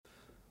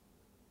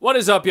What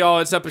is up, y'all?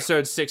 It's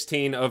episode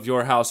 16 of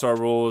Your House, Our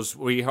Rules.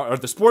 We are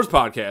the sports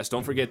podcast.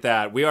 Don't forget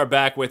that. We are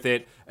back with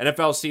it.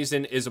 NFL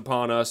season is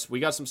upon us. We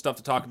got some stuff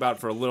to talk about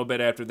for a little bit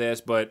after this,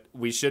 but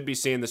we should be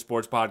seeing the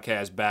sports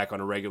podcast back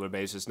on a regular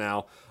basis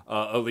now,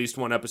 at least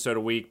one episode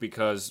a week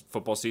because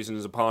football season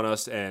is upon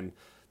us, and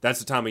that's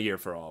the time of year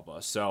for all of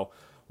us. So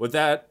with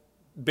that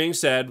being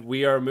said,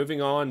 we are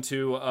moving on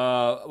to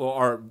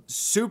our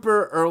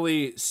super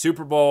early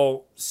Super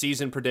Bowl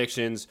season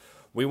predictions.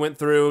 We went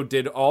through,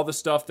 did all the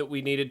stuff that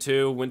we needed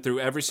to, went through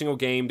every single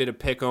game, did a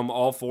pick 'em.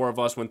 All four of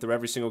us went through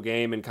every single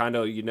game and kind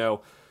of,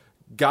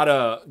 got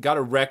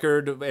a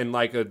record and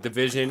like a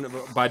division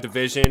by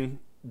division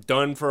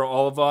done for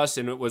all of us.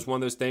 And it was one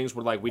of those things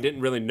where like we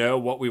didn't really know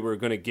what we were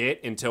going to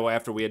get until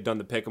after we had done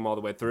the pick 'em all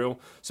the way through.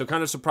 So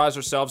kind of surprised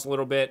ourselves a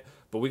little bit,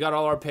 but we got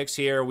all our picks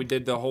here. We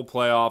did the whole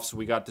playoffs.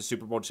 We got the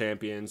Super Bowl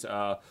champions.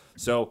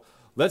 So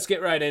let's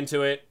get right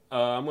into it.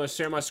 I'm going to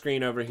share my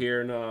screen over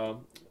here and,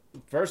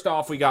 first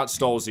off, we got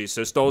Stolzy.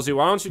 So, Stolzy,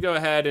 why don't you go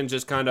ahead and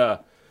just kind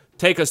of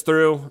take us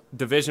through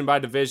division by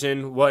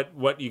division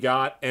what you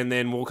got, and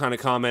then we'll kind of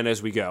comment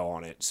as we go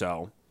on it.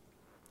 So,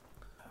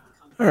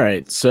 all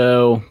right.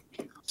 So,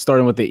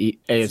 starting with the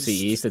AFC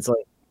East, it's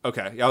like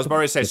okay. I was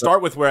about to say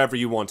start with wherever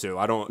you want to.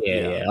 I don't.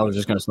 Yeah. I was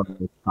just gonna start with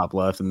the top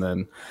left, and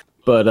then,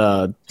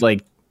 but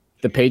like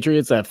the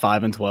Patriots at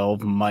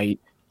 5-12 might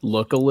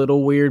look a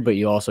little weird, but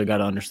you also got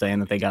to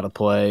understand that they got to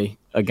play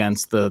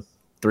against the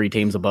three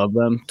teams above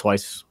them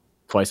twice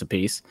a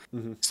piece.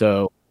 Mm-hmm.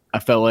 So I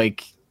felt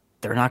like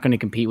they're not going to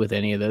compete with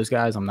any of those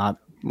guys. I'm not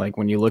like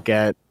when you look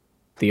at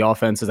the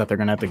offenses that they're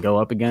going to have to go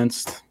up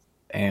against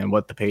and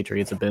what the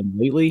Patriots have been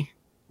lately.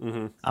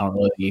 Mm-hmm. I don't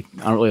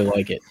really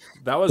like it.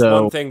 That was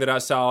one thing that I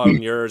saw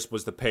on yours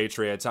was the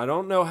Patriots. I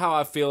don't know how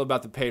I feel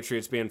about the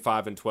Patriots being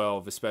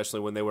 5-12,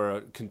 especially when they were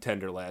a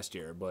contender last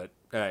year, but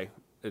hey,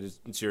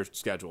 it's your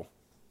schedule.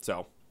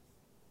 So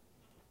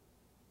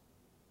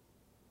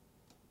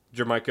did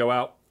your mic go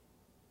out?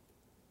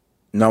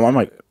 No, my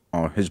mic.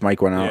 Oh, his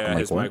mic went out. Yeah,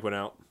 his mic went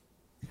out.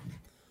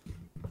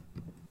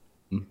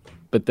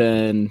 But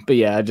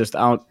yeah, just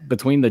out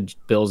between the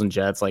Bills and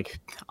Jets, like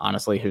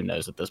honestly, who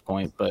knows at this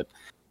point? But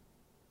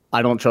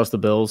I don't trust the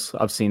Bills.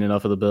 I've seen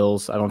enough of the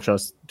Bills. I don't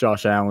trust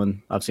Josh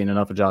Allen. I've seen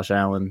enough of Josh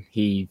Allen.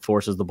 He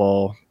forces the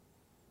ball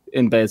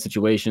in bad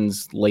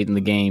situations late in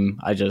the game.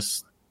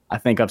 I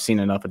think I've seen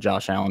enough of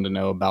Josh Allen to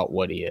know about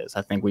what he is.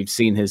 I think we've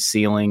seen his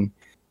ceiling,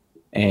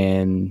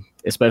 and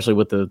especially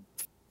with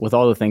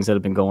all the things that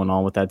have been going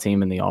on with that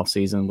team in the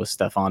offseason with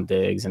Stephon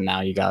Diggs, and now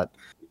you got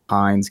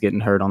Hines getting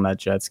hurt on that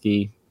jet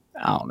ski.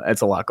 I don't know.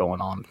 It's a lot going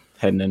on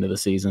heading into the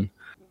season.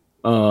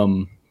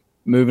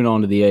 Moving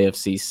on to the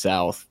AFC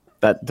South,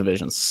 that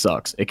division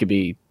sucks. It could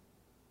be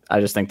 – I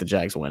just think the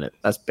Jags win it.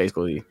 That's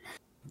basically –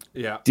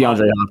 yeah.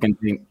 DeAndre Hopkins,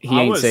 he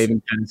ain't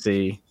saving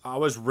Tennessee. I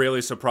was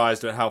really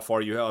surprised at how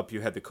far you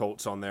had the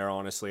Colts on there,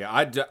 honestly.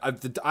 I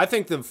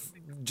think the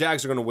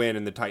Jags are going to win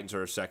and the Titans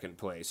are second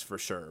place for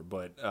sure.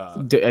 But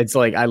it's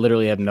like I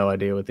literally have no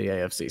idea with the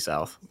AFC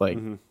South. Like,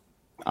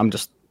 I'm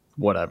just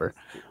whatever.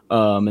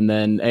 And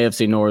then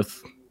AFC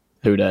North,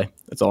 who dey?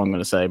 That's all I'm going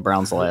to say.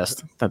 Browns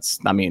last.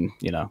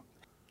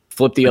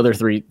 Flip the other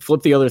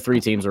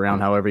three teams around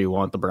however you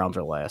want. The Browns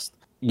are last.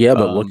 Yeah,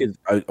 but look at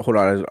hold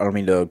on. I don't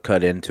mean to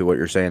cut into what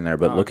you're saying there,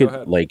 but look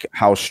at like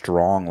how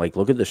strong. Like,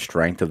 look at the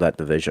strength of that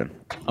division.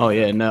 Oh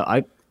yeah, no,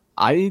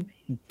 I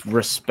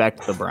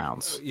respect the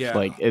Browns. Yeah,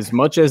 like as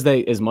much as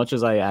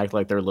I act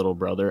like their little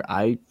brother,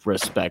 I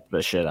respect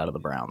the shit out of the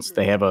Browns.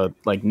 They have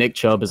Nick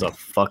Chubb is a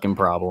fucking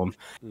problem.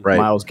 Right,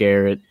 Myles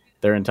Garrett,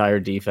 their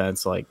entire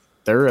defense, like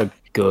they're a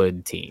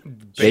good team.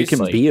 They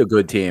can be a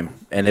good team,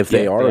 and if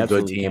they are a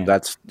good team,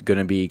 that's going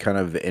to be kind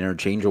of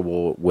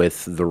interchangeable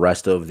with the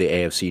rest of the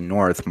AFC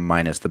North,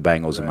 minus the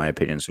Bengals, in my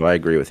opinion. So I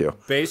agree with you.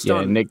 Based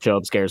on Nick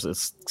Chubb scares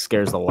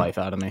the life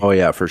out of me. Oh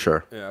yeah, for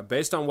sure. Yeah,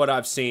 based on what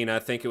I've seen, I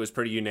think it was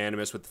pretty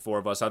unanimous with the four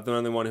of us. I'm the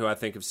only one who I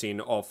think have seen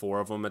all four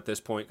of them at this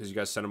point because you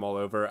guys sent them all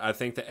over. I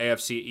think the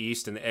AFC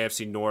East and the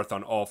AFC North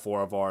on all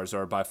four of ours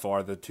are by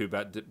far the two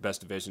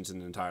best divisions in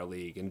the entire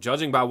league. And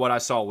judging by what I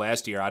saw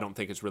last year, I don't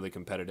think it's really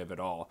competitive at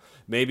all.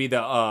 Maybe the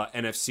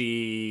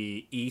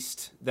NFC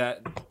East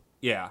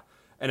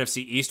NFC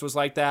East was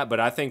like that,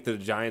 but I think the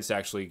Giants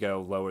actually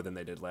go lower than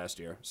they did last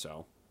year,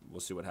 so we'll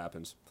see what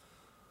happens.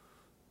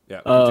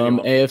 Yeah.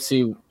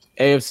 AFC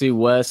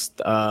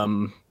West,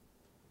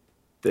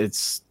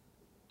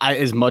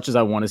 as much as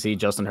I want to see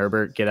Justin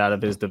Herbert get out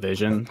of his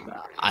division,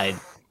 I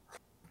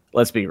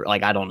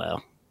don't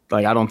know.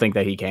 Like, I don't think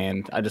that he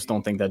can. I just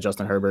don't think that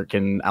Justin Herbert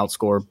can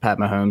outscore Pat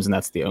Mahomes, and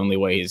that's the only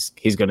way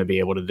he's going to be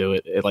able to do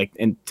it.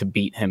 And to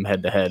beat him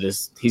head to head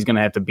is he's going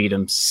to have to beat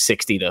him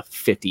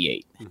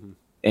 60-58. Mm-hmm.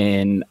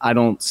 And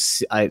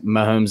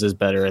Mahomes is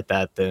better at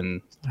that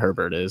than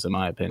Herbert is, in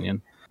my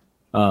opinion.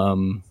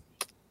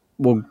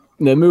 We'll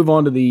then move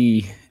on to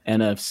the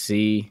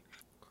NFC.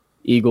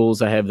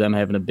 Eagles, I have them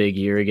having a big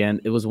year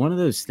again. It was one of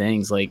those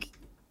things like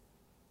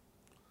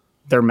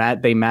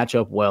they match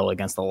up well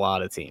against a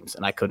lot of teams,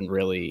 and I couldn't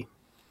really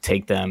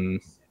take them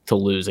to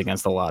lose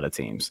against a lot of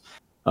teams.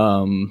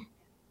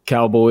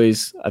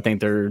 Cowboys, I think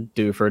they're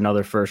due for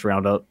another first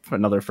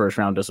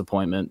round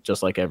disappointment,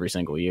 just like every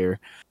single year.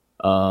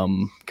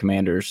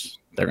 Commanders,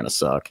 they're gonna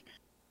suck.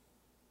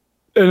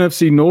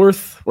 NFC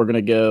North, we're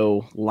gonna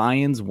go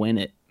Lions win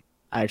it.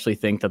 I actually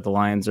think that the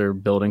Lions are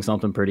building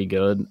something pretty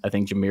good. I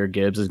think Jahmyr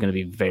Gibbs is going to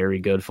be very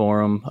good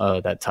for them.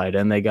 That tight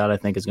end they got, I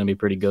think, is going to be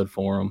pretty good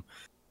for them.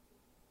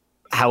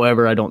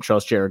 However, I don't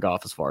trust Jared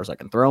Goff as far as I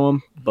can throw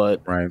him,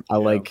 but I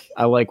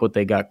like what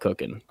they got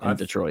cooking in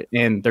Detroit.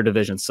 And their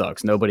division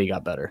sucks. Nobody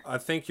got better. I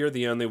think you're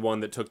the only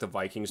one that took the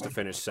Vikings to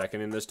finish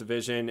second in this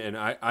division, and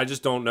I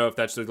just don't know if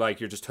that's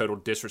like you're just total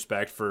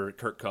disrespect for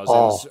Kirk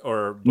Cousins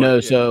or no.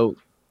 So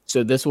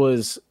this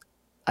was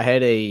I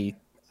had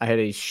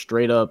a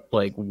straight up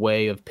like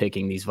way of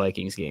picking these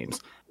Vikings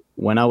games.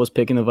 When I was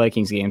picking the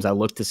Vikings games, I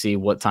looked to see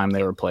what time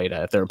they were played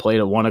at. If they were played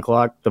at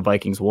 1:00, the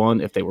Vikings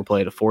won. If they were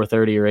played at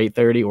 4:30 or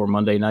 8:30 or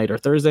Monday night or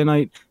Thursday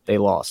night, they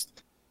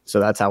lost. So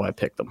that's how I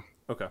picked them.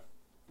 Okay.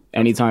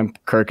 Anytime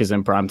Kirk is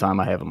in prime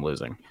time, I have him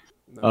losing.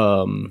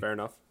 Fair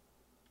enough.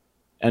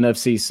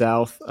 NFC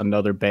South,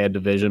 another bad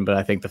division, but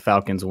I think the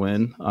Falcons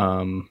win.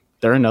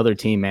 They're another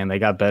team, man. They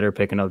got better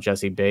picking up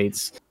Jesse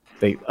Bates.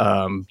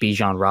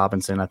 Bijan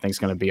Robinson, I think, is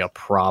going to be a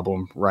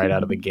problem right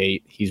out of the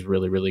gate. He's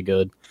really, really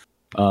good.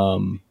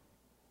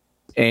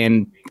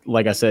 And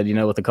like I said,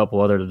 with a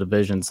couple other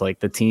divisions, like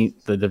the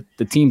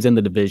teams in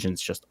the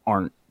divisions just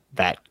aren't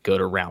that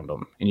good around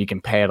them, and you can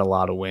pad a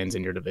lot of wins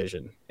in your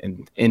division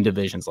and in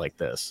divisions like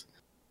this.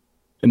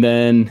 And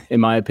then, in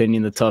my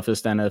opinion, the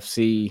toughest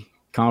NFC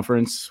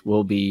conference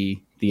will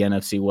be the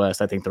NFC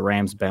West. I think the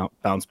Rams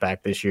bounce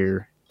back this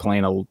year,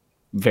 playing a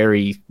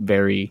very,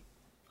 very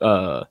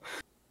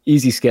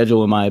easy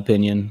schedule, in my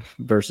opinion,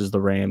 versus the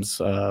Rams.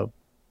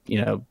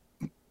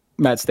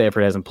 Matt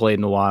Stafford hasn't played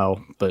in a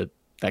while, but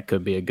that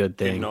could be a good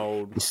thing.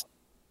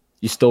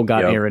 You still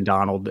got Aaron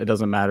Donald. It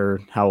doesn't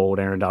matter how old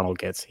Aaron Donald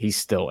gets. He's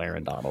still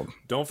Aaron Donald.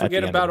 Don't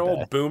forget about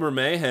old Boomer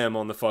Mayhem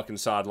on the fucking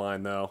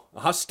sideline, though.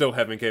 I still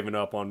haven't given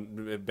up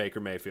on Baker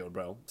Mayfield,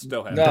 bro.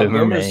 Still haven't. No,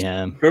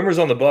 Boomer's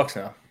on the Bucs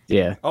now.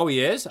 Yeah. Oh,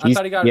 he is? I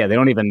thought he got. Yeah, they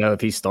don't even know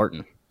if he's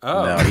starting.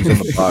 Oh, no, he's in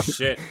the Bucs.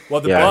 Shit. Well,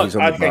 the Bucs.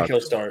 I think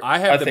he'll start.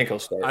 I think he'll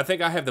start. I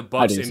think I have the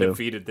Bucs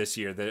undefeated this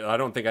year. I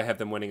don't think I have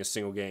them winning a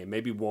single game.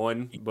 Maybe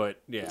one,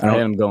 but yeah. I had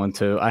them going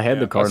too. I had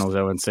the Cardinals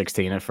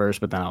 0-16 at first,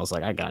 but then I was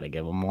like, I got to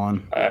give them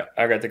one.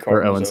 I got the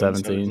Cardinals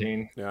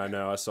 0-17. Yeah, I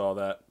know. I saw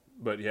that.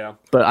 But yeah.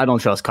 But I don't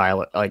trust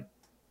Kyler. Like,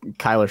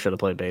 Kyler should have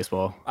played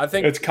baseball. I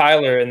think it's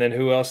Kyler, and then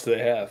who else do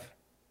they have?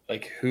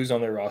 Like, who's on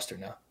their roster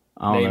now?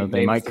 I don't know.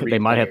 They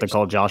might have to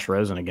call Josh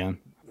Rosen again.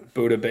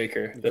 Buda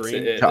Baker. That's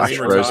it. Josh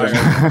Rosen.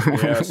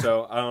 Yeah,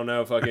 so I don't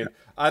know if I can.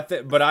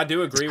 But I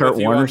do agree with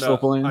you.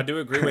 I do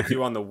agree with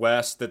you on the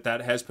West that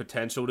has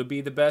potential to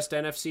be the best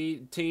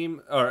NFC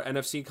team or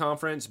NFC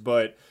conference,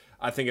 but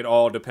I think it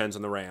all depends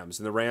on the Rams,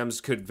 and the Rams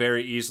could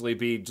very easily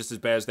be just as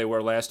bad as they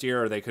were last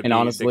year, or they could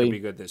be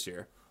good this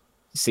year.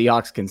 The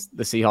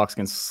Seahawks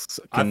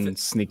can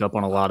sneak up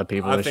on a lot of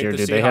people this year,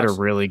 dude. They had a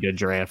really good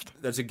draft.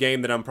 That's a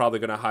game that I'm probably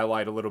going to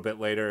highlight a little bit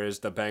later is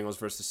the Bengals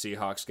versus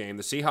Seahawks game.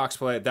 The Seahawks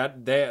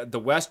the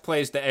West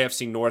plays the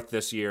AFC North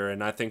this year,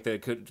 and I think that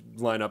it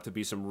could line up to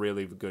be some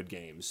really good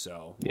games.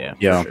 So yeah.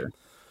 For sure.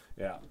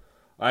 Yeah. All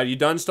right, you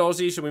done,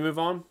 Stolzy? Should we move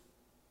on?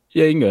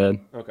 Yeah, you can go ahead.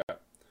 Okay.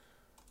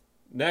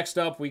 Next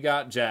up, we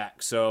got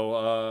Jack.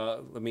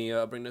 So let me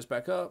bring this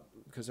back up,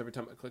 because every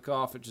time I click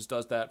off, it just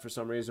does that for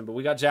some reason. But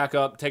we got Jack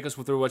up. Take us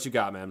through what you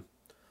got, man.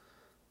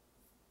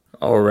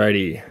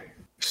 Alrighty.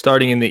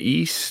 Starting in the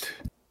East,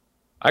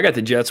 I got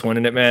the Jets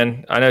winning it,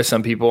 man. I know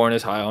some people aren't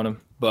as high on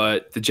them,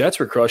 but the Jets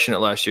were crushing it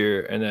last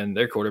year, and then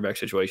their quarterback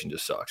situation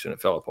just sucks, and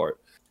it fell apart.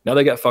 Now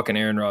they got fucking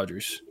Aaron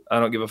Rodgers. I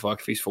don't give a fuck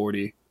if he's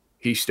 40.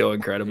 He's still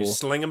incredible. He's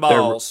slinging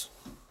balls.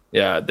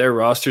 Their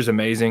roster's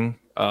amazing.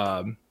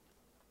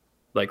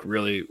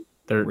 Really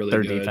their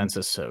good. defense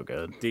is so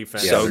good.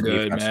 Defense so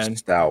good, man.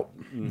 Stout.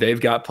 They've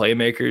got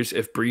playmakers.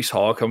 If Breece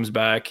Hall comes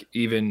back,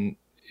 even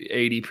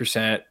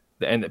 80%,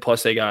 and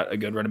plus they got a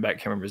good running back.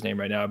 Can't remember his name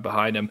right now.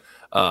 Behind him,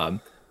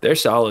 they're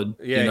solid.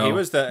 Yeah, he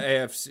was the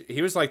AFC.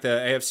 He was like the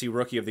AFC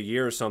Rookie of the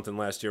Year or something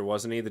last year,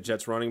 wasn't he? The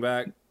Jets running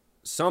back,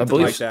 something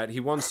like that. He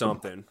won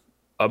something.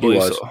 I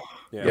believe so.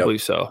 Yeah, I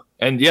believe so.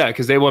 And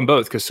because they won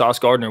both, because Sauce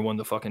Gardner won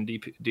the fucking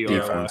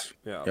defense.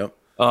 Yeah. Yep.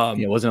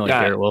 Wasn't it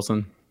like Garrett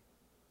Wilson?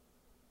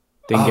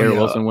 Didn't Garrett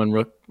Wilson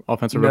win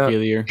Offensive Rookie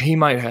of the Year? He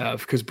might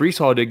have, because Breece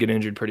Hall did get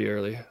injured pretty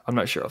early. I'm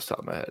not sure off the top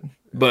of my head.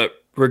 But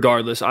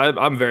regardless,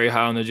 I'm very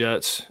high on the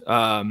Jets.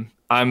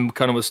 I'm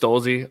kind of with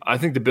Stolzy. I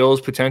think the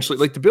Bills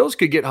potentially, the Bills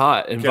could get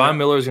hot, and Von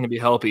Miller is going to be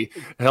healthy.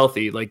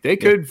 Like, they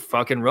could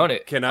fucking run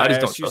it. Can I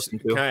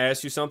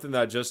ask you something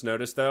that I just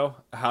noticed, though?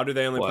 How do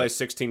they only play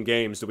 16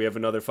 games? Do we have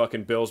another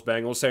fucking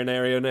Bills-Bengals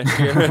scenario next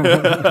year?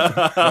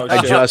 I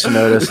just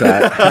noticed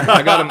that.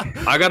 I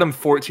got them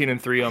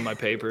 14-3 on my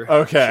paper.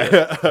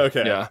 Okay.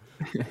 Okay. Yeah.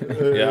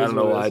 I don't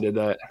know why I did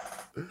that.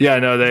 Yeah,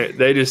 no,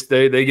 they just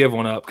give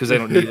one up because they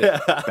don't need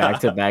it.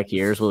 Back-to-back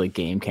years with a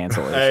game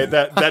cancellation. Hey,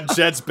 that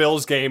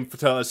Jets-Bills game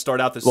to start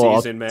out the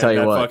season, man. Tell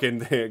you what, fucking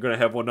they're gonna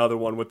have another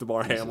one with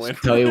DeMar Hamlin.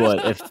 Tell you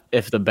what,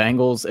 if the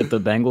Bengals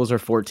are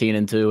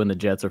 14-2 and the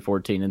Jets are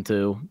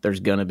 14-2,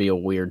 there's gonna be a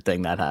weird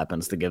thing that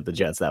happens to give the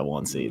Jets that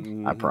one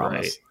seed. I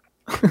promise.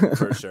 Right.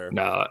 For sure.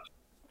 No,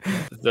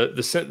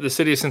 the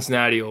city of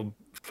Cincinnati will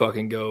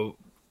fucking go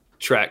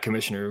track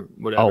commissioner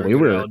whatever. Oh, we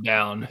were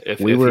down. If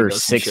we if he were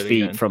does 6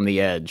 feet again. from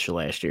the edge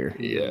last year.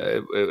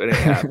 Yeah, it ain't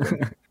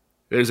happened.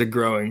 There's a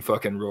growing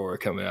fucking roar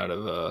coming out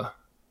of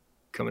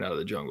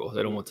the jungle.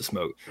 They don't want the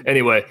smoke.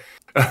 Anyway,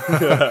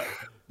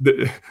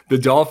 the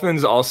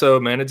Dolphins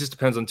also, man, it just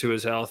depends on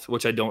Tua's health,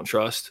 which I don't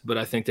trust. But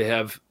I think they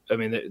have. I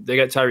mean, they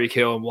got Tyreek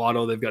Hill and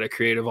Waddle. They've got a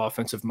creative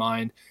offensive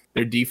mind.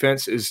 Their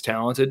defense is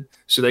talented,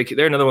 so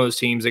they're another one of those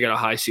teams. They got a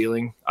high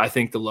ceiling. I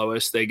think the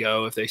lowest they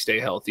go if they stay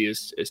healthy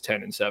is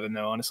 10-7.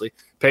 Though honestly,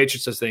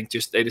 Patriots I think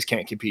they just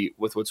can't compete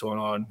with what's going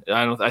on.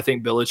 I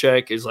think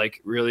Belichick is like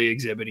really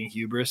exhibiting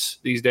hubris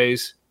these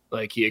days.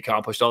 Like he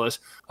accomplished all this.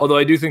 Although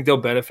I do think they'll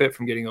benefit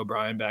from getting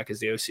O'Brien back as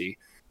the OC,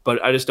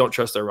 but I just don't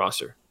trust their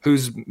roster.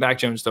 Who's Mac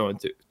Jones throwing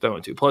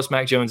to? Plus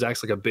Mac Jones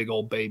acts like a big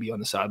old baby on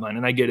the sideline,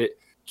 and I get it.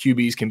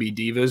 QBs can be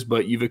divas,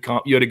 but you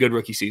had a good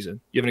rookie season.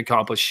 You haven't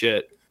accomplished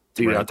shit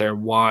to get out there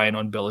and whine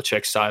on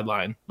Belichick's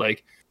sideline.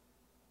 Like,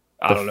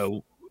 I don't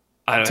know.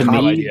 I don't have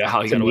no idea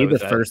how he got away with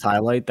that. The first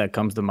highlight that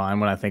comes to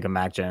mind when I think of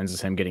Mac Jones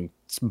is him getting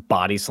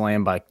body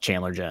slammed by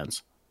Chandler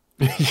Jones.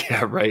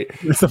 Yeah, right.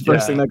 It's the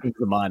first thing that comes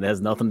to mind. It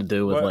has nothing to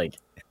do with like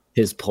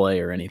his play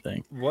or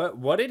anything.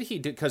 What did he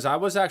do? Because I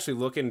was actually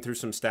looking through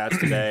some stats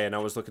today, and I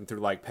was looking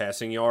through like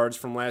passing yards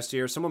from last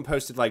year. Someone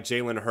posted like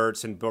Jalen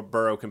Hurts and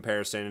Burrow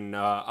comparison, and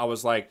I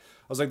was like,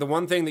 the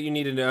one thing that you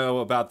need to know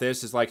about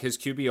this is like his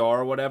QBR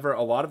or whatever.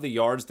 A lot of the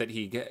yards that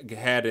he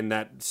had in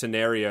that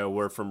scenario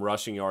were from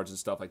rushing yards and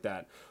stuff like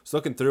that. I was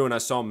looking through and I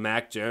saw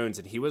Mac Jones,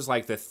 and he was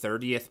like the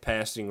 30th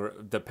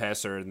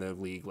passer in the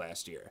league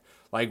last year.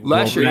 Like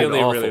last year,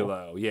 really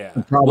low. Yeah.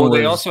 Well,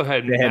 they also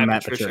had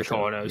Matt Patricia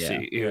calling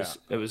OC. Yeah.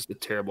 It was a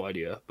terrible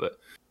idea, but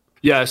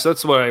yeah. So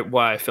that's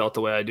why I felt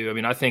the way I do. I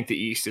mean, I think the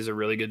East is a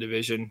really good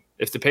division.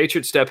 If the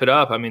Patriots step it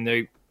up, I mean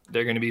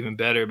they're going to be even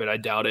better, but I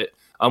doubt it.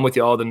 I'm with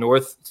you all. The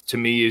North to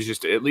me is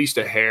just at least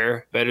a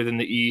hair better than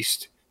the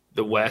East.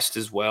 The West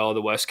as well.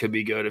 The West could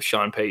be good if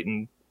Sean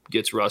Payton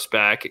gets Russ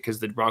back because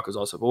the Broncos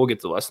also. But we'll get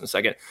to the West in a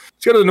second.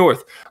 Let's go to the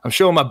North. I'm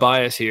showing my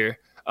bias here.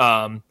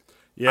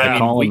 Yeah,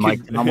 calling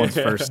Mike Tomlin's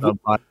first sub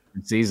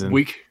season.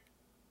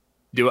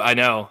 I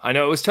know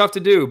it was tough to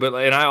do, but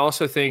and I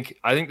also think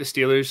the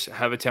Steelers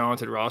have a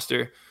talented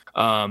roster.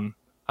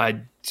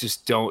 I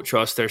just don't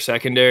trust their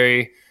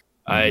secondary.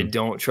 Mm-hmm. I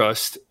don't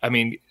trust. I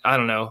mean, I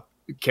don't know.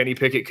 Kenny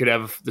Pickett could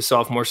have the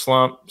sophomore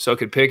slump. So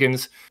could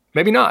Pickens.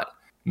 Maybe not.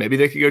 Maybe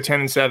they could go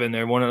 10-7.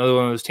 They're another one of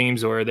those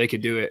teams where they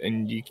could do it,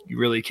 and you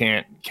really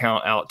can't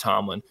count out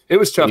Tomlin. It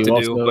was tough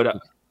to do,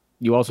 but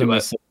you also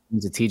miss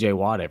to TJ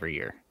Watt every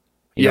year.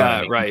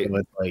 Right.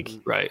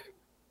 Right.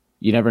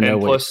 You never know.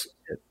 Plus,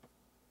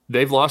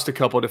 they've lost a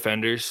couple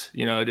defenders,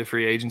 to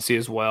free agency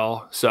as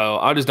well. So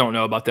I just don't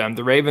know about them.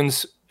 The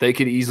Ravens, I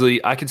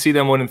could see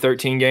them winning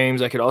 13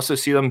 games. I could also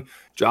see them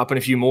dropping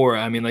a few more.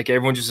 I mean, like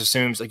everyone just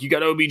assumes like you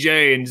got OBJ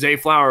and Zay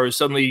Flowers.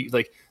 Suddenly,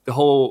 like the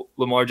whole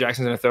Lamar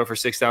Jackson's going to throw for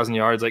 6,000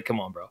 yards. Like,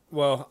 come on, bro.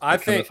 Well, I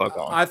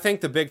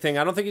think the big thing,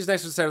 I don't think he's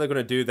necessarily going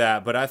to do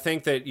that, but I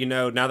think that,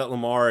 now that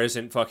Lamar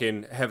isn't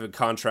fucking have a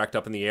contract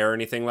up in the air or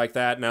anything like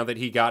that, now that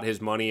he got his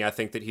money, I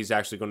think that he's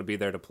actually going to be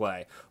there to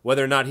play.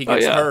 Whether or not he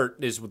gets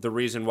hurt is the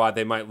reason why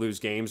they might lose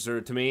games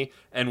to me,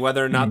 and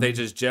whether or not they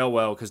just gel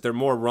well because they're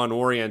more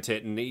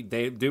run-oriented, and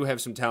they do have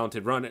some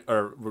talented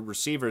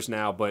receivers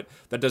now, but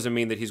that doesn't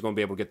mean that he's going to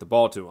be able to get the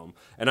ball to them.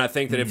 And I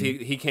think that if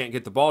he can't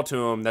get the ball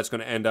to him, that's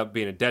going to end up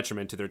being a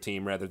detriment to their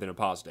team rather than a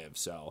positive.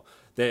 So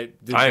that's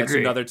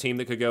another team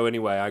that could go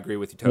anyway. I agree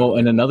with you totally. Well,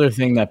 and another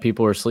thing that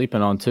people are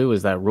sleeping on too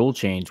is that rule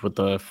change with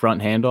the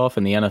front handoff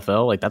in the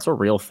NFL. Like that's a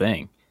real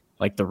thing.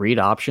 Like the read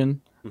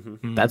option,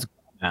 that's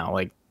now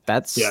like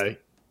that's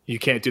you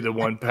can't do the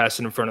one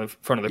passing in front of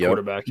the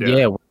quarterback.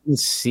 Yeah, we can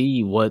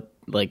see what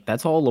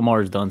that's all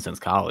Lamar's done since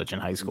college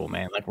and high school,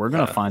 man. Like we're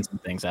gonna find some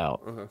things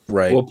out.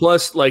 Right. Well,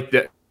 plus like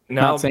that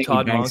now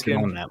Todd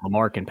Monken on that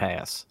Lamar can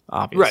pass,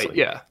 obviously. Right.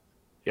 Yeah.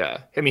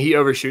 Yeah, I mean, he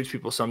overshoots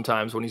people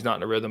sometimes when he's not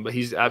in a rhythm, but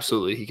he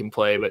can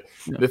play. But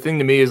the thing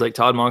to me is like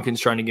Todd Monken's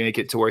trying to make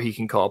it to where he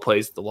can call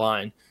plays at the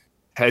line.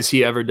 Has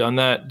he ever done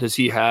that? Has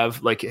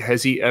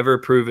he ever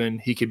proven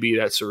he could be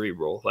that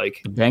cerebral? Like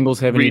the Bengals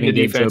haven't even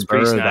given Joe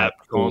Burrow that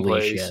calling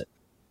plays yet.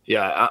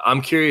 Yeah,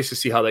 I'm curious to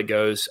see how that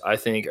goes. I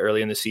think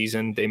early in the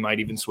season they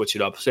might even switch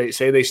it up. Say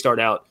they start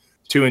out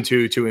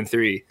 2-2,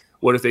 2-3.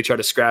 What if they try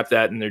to scrap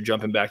that and they're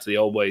jumping back to the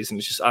old ways? And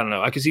it's just, I don't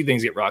know. I can see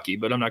things get rocky,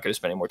 but I'm not going to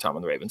spend any more time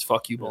on the Ravens.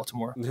 Fuck you,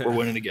 Baltimore. We're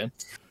winning again.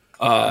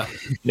 I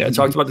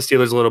talked about the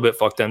Steelers a little bit.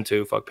 Fuck them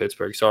too. Fuck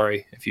Pittsburgh.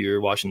 Sorry if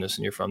you're watching this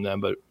and you're from them,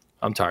 but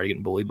I'm tired of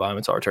getting bullied by them.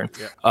 It's our turn.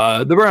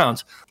 Yeah. The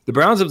Browns. The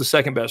Browns have the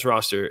second best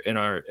roster in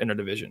our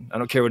division. I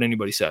don't care what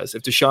anybody says.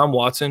 If Deshaun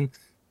Watson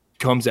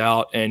comes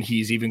out and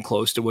he's even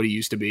close to what he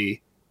used to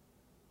be,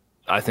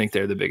 I think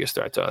they're the biggest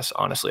threat to us,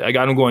 honestly. I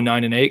got them going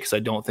 9-8 because I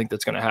don't think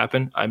that's going to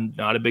happen. I'm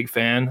not a big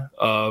fan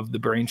of the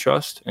brain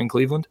trust in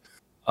Cleveland.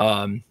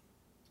 And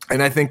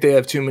I think they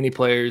have too many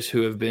players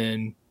who have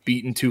been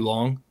beaten too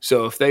long.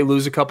 So if they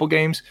lose a couple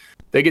games,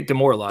 they get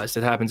demoralized.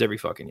 It happens every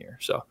fucking year.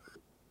 So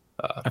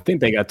I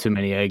think they got too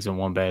many eggs in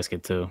one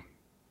basket too.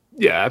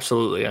 Yeah,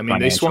 absolutely. I mean,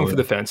 they swung for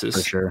the fences,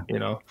 for sure.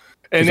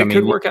 And it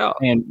could work out.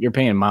 And you're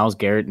paying Myles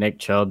Garrett, Nick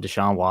Chubb,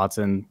 Deshaun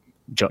Watson,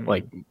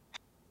 like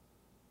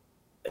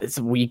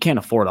you can't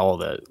afford all of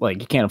that. Like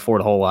you can't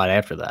afford a whole lot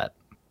after that.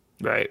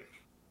 Right.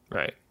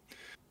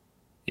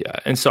 Yeah,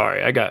 and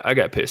sorry, I got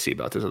pissy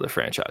about those other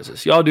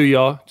franchises. Y'all do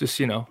y'all. Just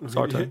it's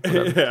our time.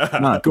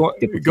 Yeah.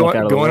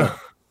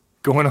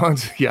 Going on.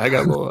 Yeah, I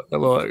got a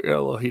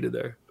little heated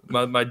there.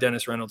 My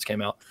Dennis Reynolds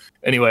came out.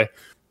 Anyway,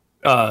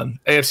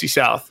 AFC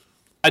South.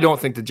 I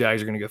don't think the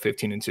Jags are going to go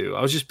 15-2.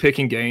 I was just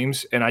picking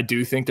games, and I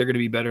do think they're going to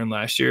be better than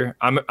last year.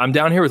 I'm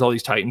down here with all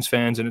these Titans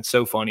fans, and it's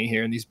so funny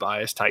hearing these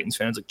biased Titans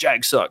fans like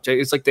Jags suck.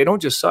 It's like they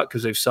don't just suck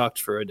because they've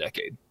sucked for a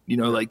decade.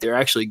 Like they're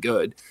actually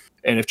good.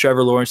 And if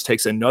Trevor Lawrence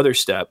takes another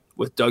step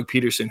with Doug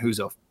Peterson, who's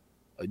a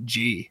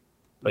G,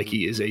 like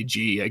he is a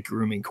G at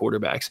grooming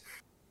quarterbacks,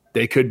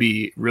 they could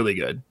be really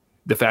good.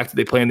 The fact that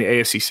they play in the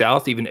AFC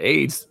South even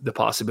aids the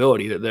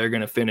possibility that they're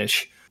going to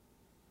finish.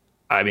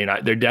 I mean,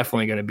 they're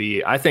definitely going to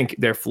be. I think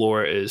their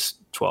floor is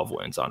 12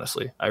 wins.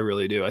 Honestly, I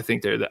really do. I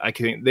think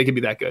they could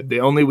be that good. The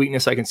only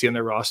weakness I can see on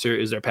their roster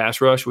is their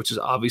pass rush, which is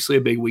obviously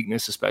a big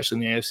weakness, especially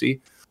in the AFC.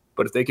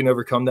 But if they can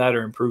overcome that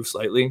or improve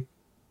slightly,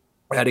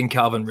 adding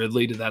Calvin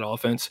Ridley to that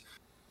offense,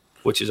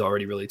 which is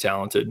already really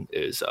talented,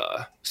 is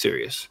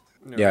serious.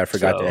 Yeah, I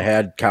forgot they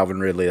had Calvin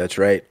Ridley. That's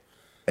right.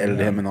 Added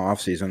him in the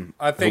offseason.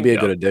 I think he'll be a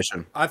good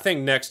addition. I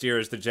think next year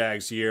is the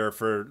Jags' year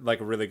for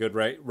like a really good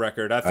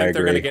record. I think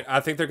they're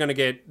going to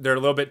get. They're a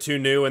little bit too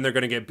new, and they're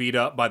going to get beat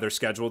up by their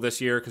schedule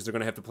this year because they're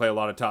going to have to play a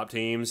lot of top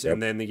teams. Yep.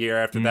 And then the year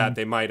after that,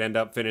 they might end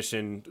up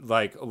finishing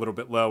like a little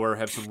bit lower,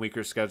 have some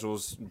weaker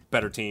schedules,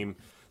 better team.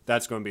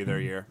 That's going to be their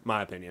year,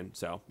 my opinion.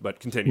 So, but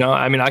continue. No,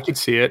 I mean, I could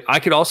see it. I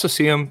could also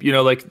see them,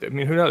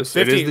 who knows?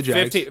 15, it is the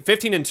Jags.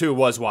 15-2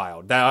 was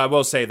wild. I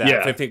will say that.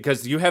 Yeah. 15,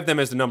 because you have them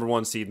as the number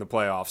 1 seed in the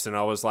playoffs, and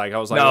I was like,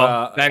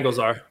 no, Bengals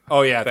are.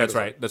 Oh yeah, that's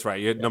right. That's right.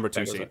 You had number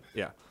 2 seed.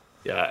 Yeah.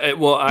 Yeah.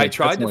 Well, I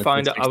tried to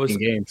find out.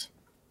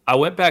 I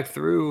went back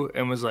through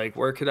and was like,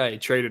 where could I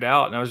trade it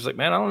out? And I was just like,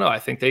 man, I don't know. I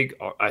think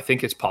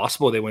it's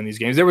possible they win these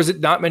games. There was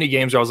not many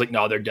games where I was like,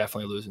 no, they're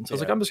definitely losing. So I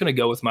was like, I'm just going to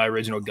go with my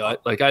original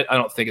gut. Like, I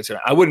don't think it's going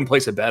to, I wouldn't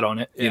place a bet on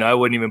it. Yeah. I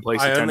wouldn't even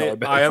place a $10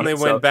 bet. I only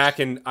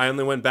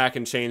went back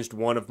and changed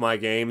one of my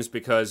games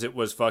because it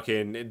was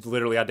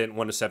literally, I didn't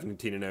want a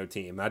 17-0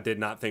 team. I did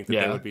not think that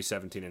they would be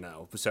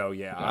 17-0. So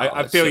yeah,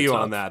 I feel you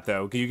on that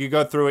though. You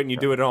go through it and you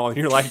do it all and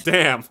you're like,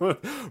 damn,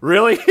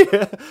 really?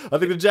 I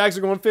think the Jags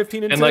are going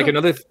 15-2. And like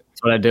another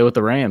That's what I did with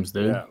the Rams,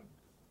 dude.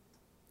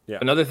 Yeah.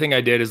 Another thing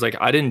I did is like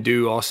I didn't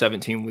do all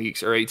 17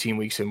 weeks or 18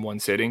 weeks in one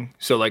sitting.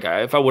 So like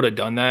if I would have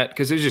done that,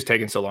 because it was just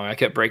taking so long, I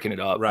kept breaking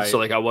it up. Right. So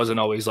like I wasn't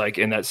always like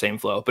in that same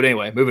flow. But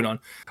anyway, moving on.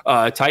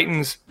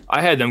 Titans,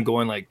 I had them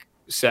going like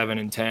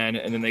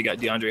 7-10, and then they got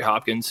DeAndre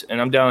Hopkins.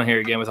 And I'm down here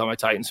again with all my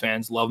Titans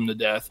fans, love them to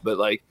death, but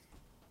like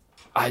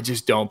I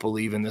just don't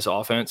believe in this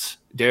offense.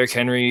 Derrick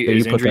Henry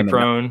is injury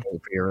prone.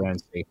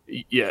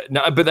 Yeah,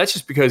 no, but that's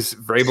just because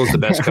Vrabel's the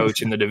best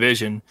coach in the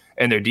division,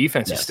 and their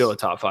defense is still a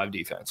top 5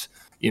 defense.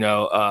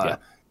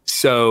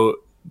 So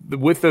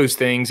with those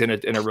things in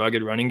a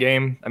rugged running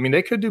game, I mean,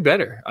 they could do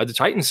better. The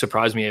Titans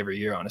surprise me every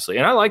year, honestly,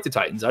 and I like the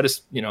Titans. I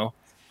just,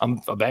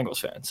 I'm a Bengals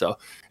fan. So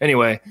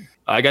anyway,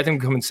 I got them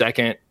coming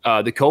second.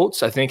 The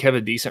Colts, I think, have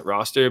a decent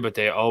roster, but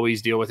they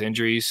always deal with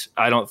injuries.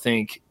 I don't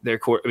think their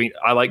core. I mean,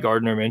 I like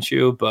Gardner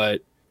Minshew,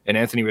 and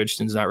Anthony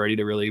Richardson's not ready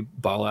to really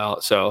ball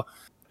out. So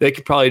they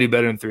could probably do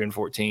better than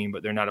 3-14,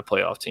 but they're not a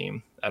playoff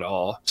team at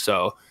all.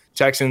 So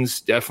Texans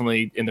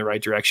definitely in the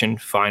right direction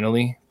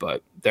finally,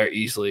 but they're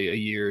easily a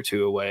year or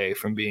two away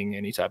from being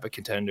any type of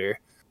contender.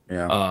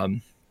 Yeah.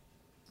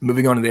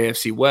 Moving on to the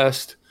AFC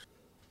West.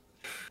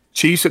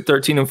 Chiefs at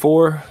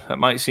 13-4. That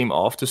might seem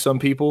off to some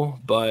people,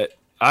 but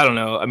I don't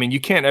know. I mean, you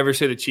can't ever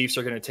say the Chiefs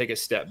are going to take a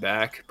step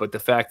back, but the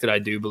fact that I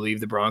do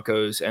believe the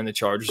Broncos and the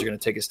Chargers are going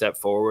to take a step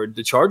forward.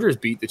 The Chargers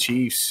beat the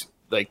Chiefs.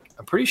 Like,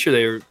 I'm pretty sure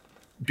they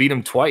beat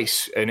them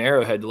twice in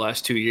Arrowhead the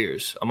last 2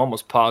 years. I'm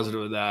almost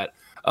positive of that.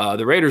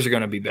 The Raiders are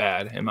going to be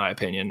bad, in my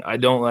opinion. I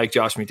don't like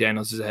Josh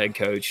McDaniels as a head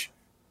coach.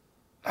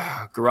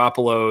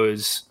 Garoppolo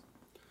is,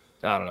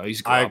 I don't know.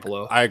 He's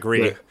Garoppolo. I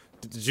agree. But,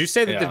 did you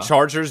say that the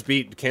Chargers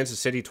beat Kansas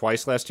City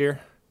twice last year?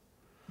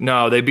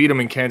 No, they beat them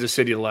in Kansas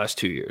City the last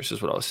 2 years.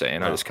 Is what I was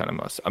saying. I just kind of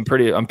must. I'm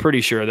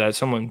pretty sure that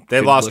someone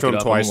they lost to him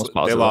twice.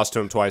 They lost to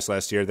him twice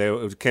last year.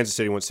 Kansas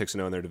City went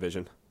 6-0 in their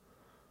division.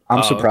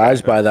 I'm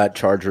surprised by that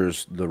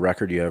Chargers, the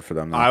record you have for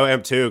them. Though. I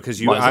am too,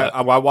 because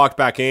I walked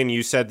back in.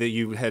 You said that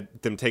you had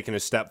them taking a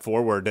step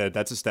forward.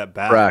 That's a step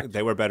back. Correct.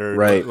 They were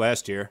better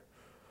last year.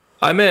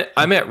 I meant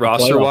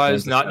roster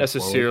wise, not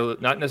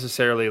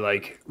necessarily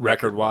like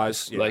record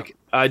wise. Yeah. Like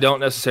I don't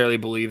necessarily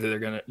believe that they're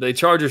gonna. The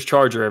Chargers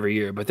charger every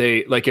year, but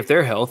they like if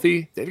they're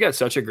healthy, they've got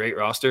such a great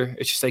roster.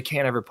 It's just they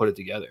can't ever put it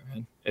together,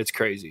 man. It's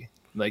crazy.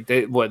 Like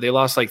they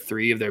lost like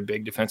 3 of their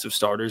big defensive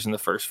starters in the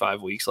first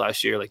 5 weeks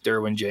last year, like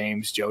Derwin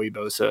James, Joey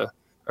Bosa,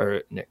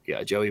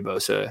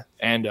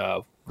 and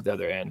the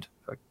other end.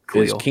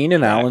 Is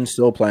Keenan Allen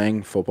still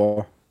playing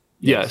football?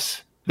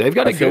 Yes. They've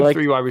got a good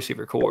 3 wide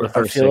receiver core.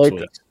 I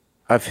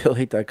feel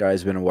like that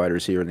guy's been a wide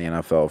receiver in the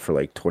NFL for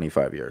like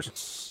 25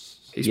 years.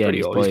 He's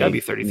pretty old. He's got to be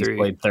 33. He's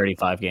played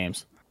 35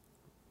 games.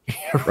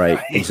 Right,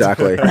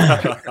 exactly.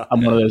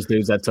 I'm one of those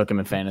dudes that took him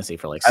in fantasy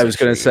for like 6 I was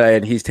going to say,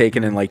 and he's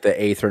taken in like the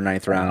 8th or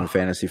 9th round in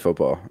fantasy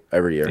football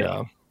every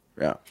year.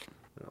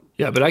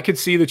 Yeah, but I could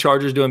see the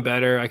Chargers doing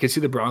better. I could see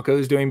the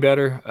Broncos doing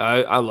better.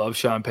 I love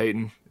Sean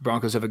Payton.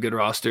 Broncos have a good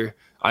roster.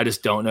 I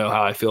just don't know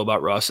how I feel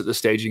about Russ at this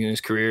staging in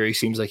his career. He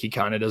seems like he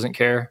kind of doesn't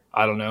care.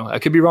 I don't know. I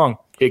could be wrong.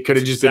 It could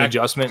have just been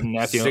adjustment. And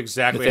that's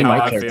exactly how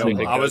I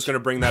feel. I was going to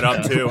bring that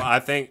up too. I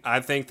think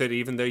that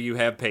even though you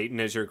have Peyton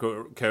as your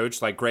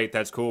coach, like great,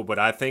 that's cool. But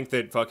I think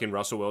that fucking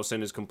Russell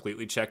Wilson is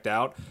completely checked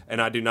out,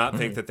 and I do not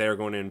think that they are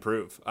going to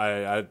improve.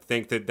 I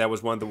think that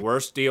was one of the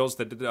worst deals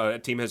that a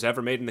team has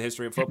ever made in the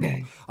history of football.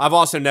 I've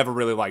also never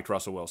really liked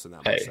Russell Wilson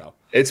that much. So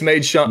it's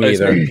made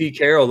Pete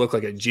Carroll look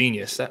like a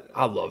genius.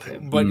 I love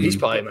him, but he's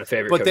probably my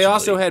favorite. But they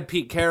also had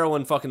Pete Carroll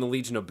and fucking the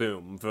Legion of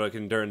Boom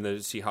fucking during the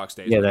Seahawks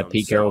days. Yeah, that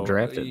Pete Carroll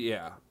drafted.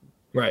 Yeah.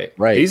 Right.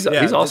 He's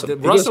awesome.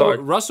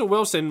 Russell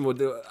Wilson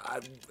would.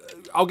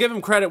 I'll give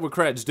him credit where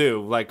credit's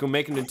due, like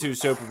making it 2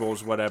 Super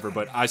Bowls, whatever.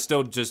 But I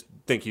still just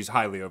think he's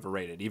highly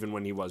overrated, even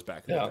when he was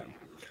back then.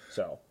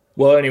 So.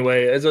 Well,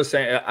 anyway, as I was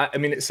saying, I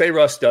mean, say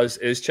Russ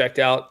is checked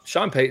out.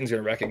 Sean Payton's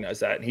going to recognize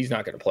that, and he's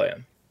not going to play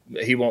him.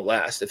 He won't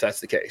last if that's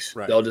the case.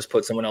 Right. They'll just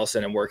put someone else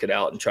in and work it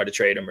out and try to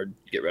trade him or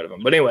get rid of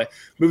him. But anyway,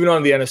 moving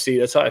on to the NFC.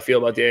 That's how I feel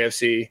about the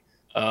AFC.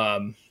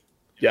 I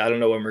don't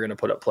know when we're going to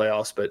put up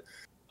playoffs, but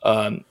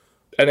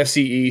NFC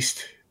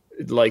East,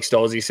 like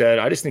Stalzy said,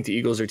 I just think the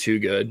Eagles are too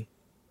good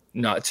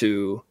not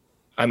to.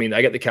 I mean,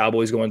 I got the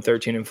Cowboys going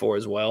 13-4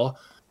 as well,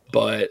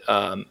 but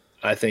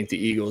I think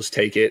the Eagles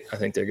take it. I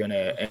think they're going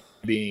to end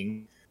up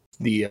being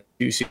the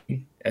 2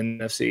 seed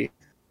NFC.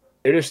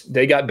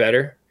 They got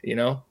better,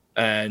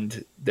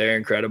 and they're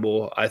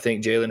incredible. I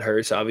think Jalen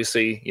Hurts,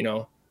 obviously,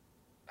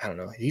 I don't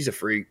know, he's a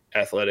freak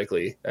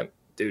athletically. That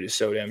dude is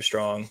so damn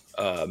strong.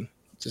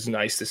 It's just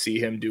nice to see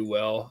him do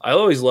well. I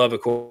always love a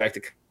quarterback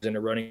that comes in a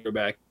running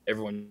quarterback.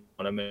 Everyone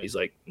on him, and he's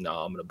like, "No,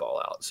 I'm going to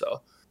ball out."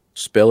 So,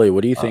 Spilly,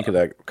 what do you think of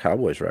that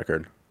Cowboys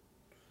record?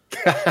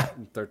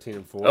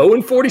 13-4.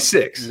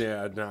 0-46.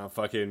 Yeah, no,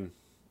 fucking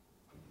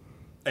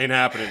ain't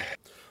happening.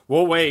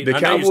 We'll wait. The I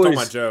Cowboys, know you stole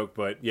my joke,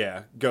 but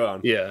yeah, go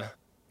on. Yeah.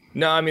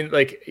 No, I mean,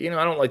 I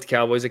don't like the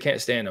Cowboys. I can't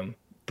stand them,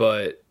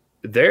 but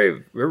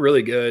we're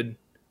really good.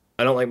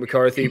 I don't like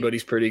McCarthy, but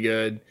he's pretty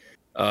good.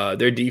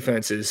 Their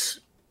defense is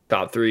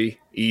top 3,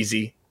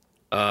 easy.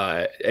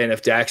 And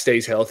if Dak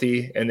stays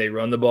healthy and they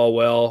run the ball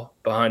well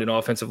behind an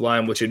offensive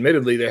line, which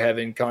admittedly they're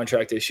having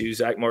contract issues.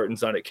 Zach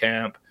Martin's not at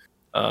camp.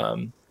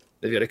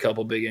 They've got a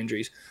couple big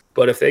injuries.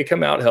 But if they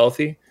come out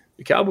healthy,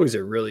 the Cowboys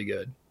are really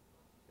good.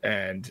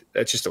 And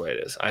that's just the way it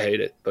is. I hate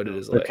it, but it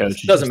is. It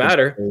doesn't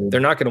matter. They're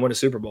not going to win a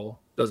Super Bowl.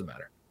 Doesn't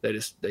matter.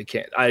 They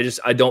can't.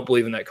 I don't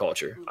believe in that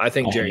culture. I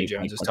think Jerry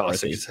Jones is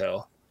toxic as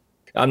hell.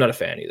 I'm not a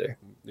fan either.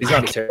 He's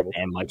not a terrible.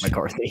 And Mike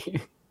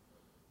McCarthy.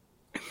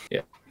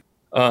 Yeah.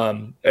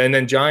 And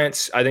then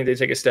Giants, I think they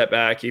take a step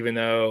back, even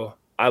though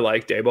I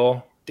like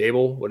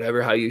Dable,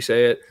 whatever, how you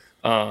say it.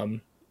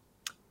 But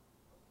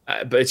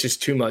it's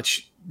just too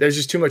much. There's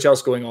just too much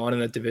else going on in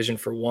that division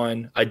for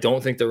one. I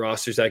don't think the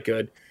roster's that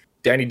good.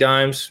 Danny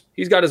Dimes,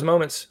 he's got his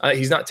moments.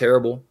 He's not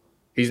terrible.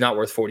 He's not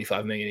worth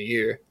 $45 million a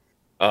year.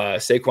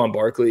 Saquon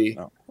Barkley,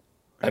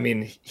 I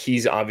mean,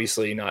 he's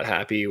obviously not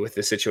happy with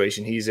the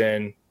situation he's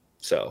in.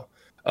 So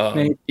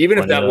even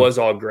if that was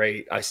all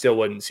great, I still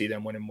wouldn't see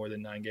them winning more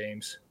than 9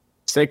 games.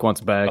 Saquon's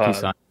back. He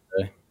signed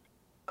today.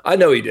 I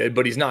know he did,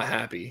 but he's not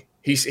happy.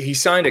 He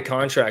signed a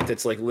contract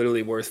that's like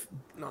literally worth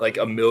like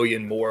 $1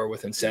 million more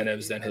with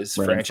incentives than his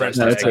franchise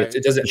tag.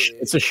 It doesn't.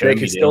 It's a shame.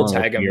 They could still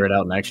tag him. Figure it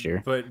out next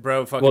year. But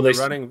bro,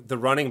 fucking the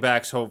running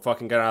backs whole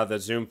fucking got out of the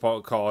Zoom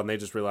call and they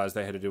just realized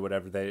they had to do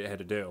whatever they had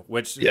to do.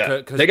 Which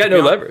they got no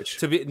leverage.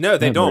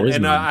 They don't.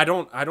 And I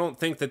don't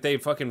think that they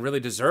fucking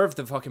really deserve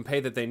the fucking pay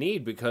that they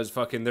need because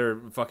fucking they're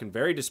fucking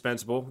very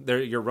dispensable.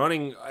 You're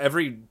running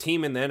every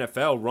team in the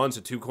NFL runs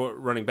a 2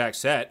 running back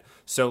set.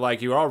 So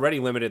like you're already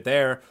limited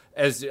there.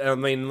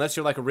 Unless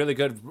you're like a really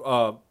good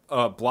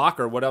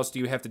blocker, what else do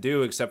you have to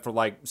do except for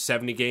like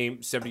 70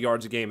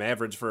 yards a game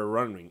average for a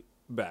running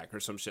back or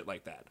some shit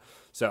like that?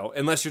 So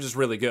unless you're just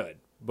really good,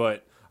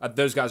 but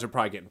those guys are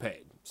probably getting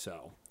paid.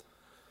 So,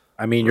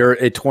 I mean, you're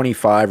at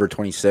 25 or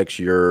 26.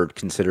 You're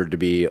considered to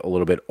be a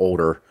little bit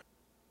older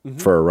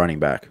for a running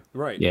back,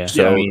 right? Yeah.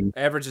 So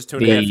average is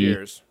 2.5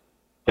 years.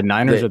 The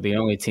Niners are the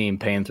only team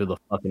paying through the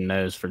fucking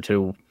nose for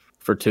two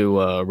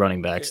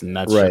running backs, and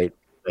that's right.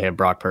 They have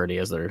Brock Purdy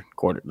as their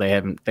quarter. They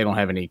don't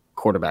have any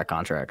quarterback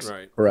contracts.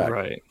 Right. Correct.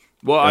 Right.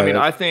 Well, I mean,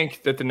 I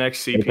think that the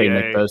next CPA. They pay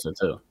Nick Bosa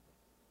too.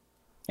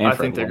 I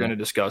think they're going to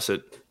discuss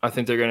it. I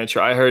think they're going to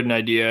try. I heard an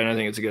idea, and I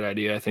think it's a good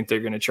idea. I think they're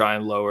going to try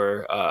and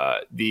lower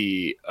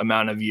the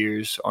amount of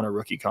years on a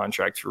rookie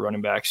contract for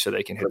running backs so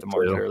they can hit the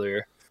market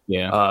earlier.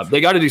 Yeah,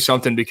 they got to do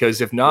something because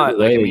if not,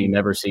 you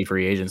never see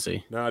free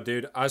agency. No,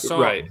 dude, I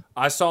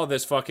saw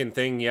this fucking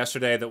thing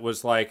yesterday that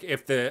was like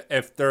if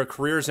their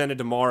careers ended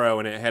tomorrow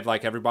and it had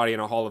like everybody in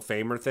a Hall of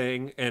Famer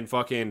thing and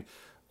fucking.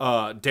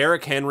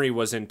 Derrick Henry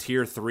was in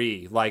tier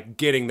 3, like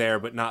getting there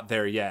but not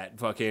there yet.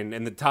 Fucking,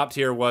 and the top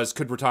tier was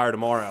could retire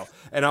tomorrow.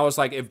 And I was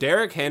like, if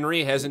Derrick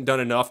Henry hasn't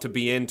done enough to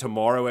be in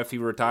tomorrow if he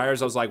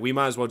retires, I was like, we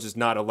might as well just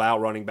not allow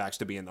running backs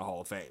to be in the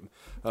Hall of Fame.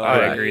 I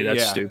agree.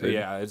 That's stupid.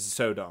 Yeah, it's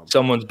so dumb.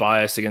 Someone's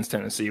biased against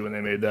Tennessee when they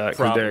made that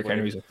because Derrick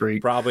Henry's a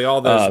freak. Probably all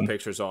those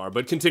pictures are.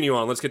 But continue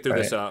on. Let's get through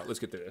this. Let's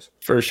get through this.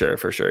 For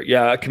sure.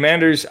 Yeah,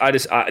 Commanders.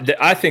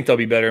 I think they'll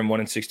be better in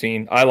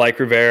 1-16. I like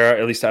Rivera.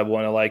 At least I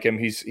want to like him.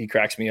 He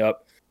cracks me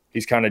up.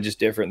 He's kind of just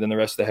different than the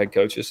rest of the head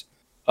coaches.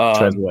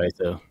 Treadway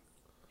too.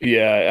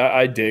 Yeah,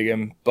 I dig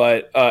him.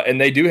 But and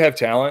they do have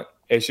talent.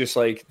 It's just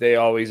like they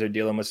always are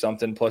dealing with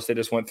something. Plus, they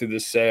just went through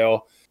this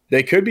sale.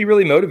 They could be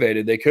really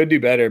motivated. They could do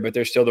better, but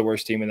they're still the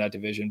worst team in that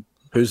division.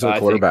 Who's the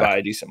quarterback? By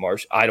a decent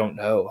margin. I don't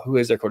know. Who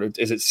is their quarterback?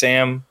 Is it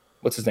Sam?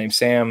 What's his name?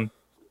 Sam?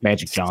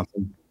 Magic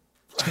Johnson.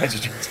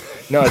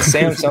 No, it's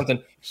Sam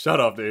something. Shut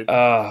up, dude.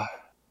 I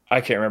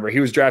can't remember. He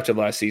was drafted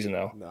last season,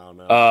 though.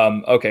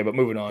 No. Okay, but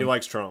moving on. He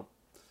likes Trump.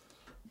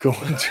 Going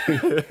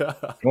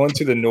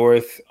to the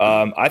North,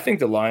 I think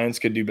the Lions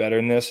could do better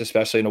in this,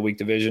 especially in a weak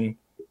division.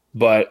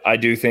 But I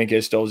do think,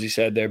 as Stolze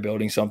said, they're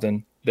building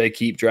something. They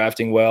keep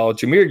drafting well.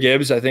 Jahmyr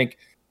Gibbs, I think,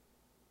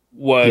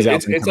 was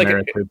it's like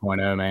a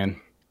 3.0, man.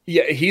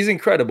 Yeah, he's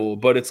incredible.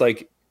 But it's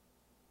like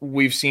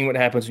we've seen what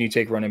happens when you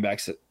take running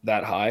backs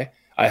that high.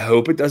 I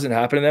hope it doesn't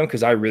happen to them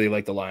because I really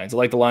like the Lions. I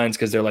like the Lions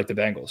because they're like the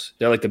Bengals.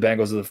 They're like the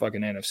Bengals of the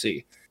fucking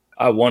NFC.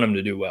 I want them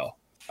to do well.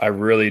 I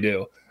really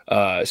do.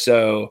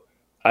 So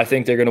I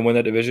think they're going to win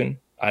that division.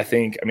 I've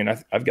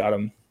got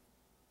them.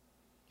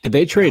 Did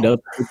they trade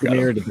up to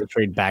Jahmyr or did they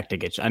trade back to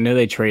get? I know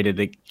they traded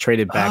back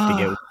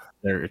to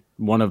get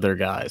one of their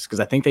guys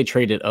because I think they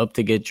traded up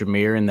to get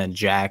Jahmyr and then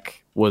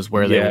Jack was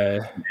where they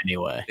were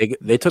anyway.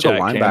 They took Jack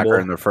a linebacker Campbell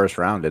in the first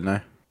round, didn't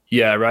they?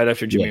 Yeah, right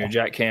after Jahmyr,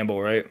 Jack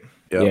Campbell, right?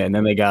 Yep. Yeah, and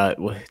then they got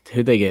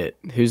who'd they get?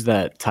 Who's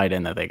that tight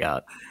end that they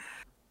got?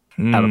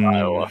 Out of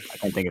Iowa. I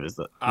can't think of his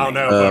name. I don't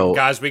know, but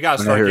guys, we got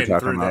to start getting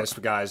through this,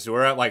 guys.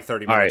 We're at like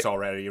 30 minutes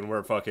already, and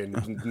we're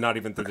fucking not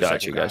even through the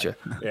second Gotcha.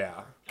 half.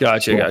 Yeah.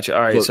 Gotcha.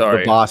 All right, sorry.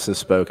 The boss has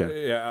spoken.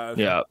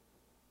 Yeah.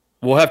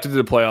 We'll have to do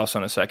the playoffs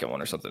on a second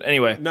one or something.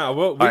 Anyway.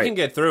 No, we can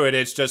get through it.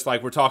 It's just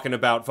like we're talking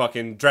about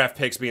fucking draft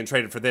picks being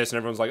traded for this, and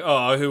everyone's like,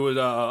 oh, who was,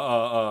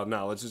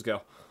 no, let's just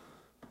go.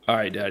 All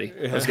right, Daddy.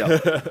 Let's go.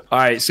 All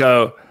right,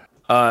 so...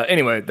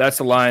 anyway, that's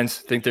the Lions.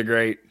 Think they're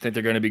great. Think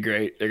they're going to be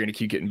great. They're going to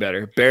keep getting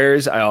better.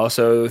 Bears, I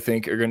also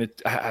think are going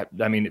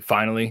to.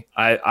 Finally,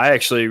 I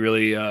actually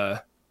really. I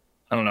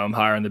don't know. I'm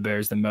higher on the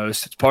Bears than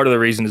most. It's part of the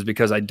reason is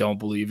because I don't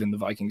believe in the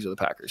Vikings or the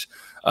Packers.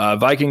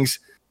 Vikings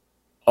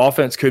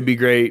offense could be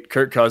great.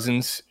 Kirk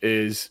Cousins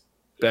is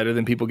better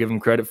than people give him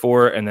credit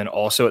for, and then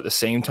also at the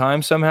same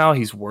time somehow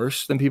he's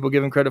worse than people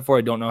give him credit for.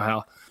 I don't know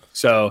how.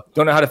 So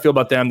don't know how to feel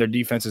about them. Their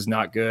defense is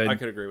not good. I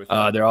could agree with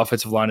that. Their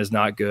offensive line is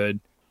not good.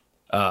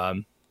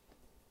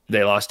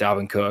 They lost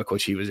Dalvin Cook,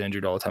 which he was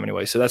injured all the time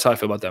anyway. So that's how I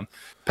feel about them.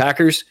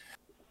 Packers,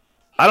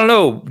 I don't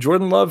know.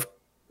 Jordan Love,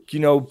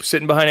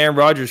 sitting behind Aaron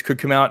Rodgers could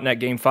come out in that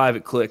game 5.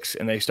 It clicks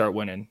and they start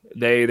winning.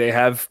 They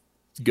have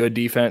good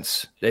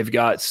defense. They've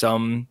got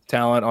some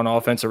talent on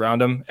offense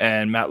around them,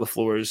 and Matt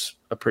LaFleur is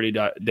a pretty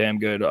damn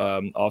good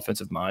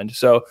offensive mind.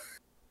 So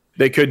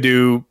they could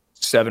do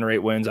 7 or 8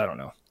 wins. I don't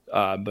know.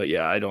 But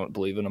yeah, I don't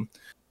believe in them.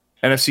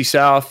 NFC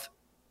South.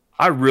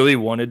 I really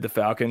wanted the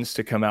Falcons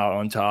to come out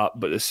on top,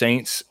 but the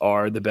Saints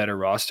are the better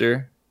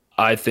roster.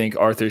 I think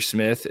Arthur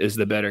Smith is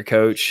the better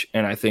coach,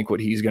 and I think what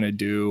he's going to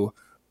do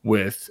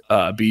with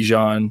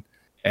Bijan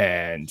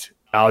and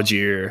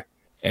Algier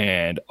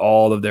and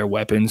all of their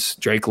weapons,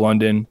 Drake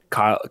London,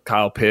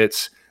 Kyle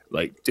Pitts,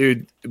 like,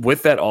 dude,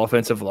 with that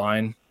offensive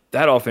line,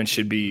 that offense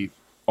should be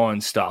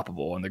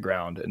unstoppable on the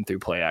ground and through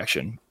play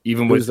action.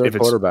 Even Who's with their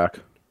quarterback?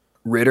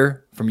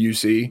 Ritter from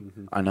UC.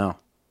 Mm-hmm. I know.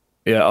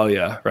 Yeah. Oh,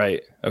 yeah.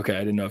 Right. Okay. I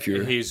didn't know if you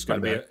were. He's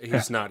not going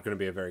to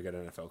be a very good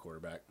NFL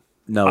quarterback.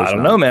 No, I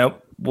don't know, man.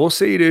 We'll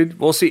see, dude.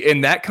 We'll see.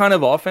 In that kind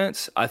of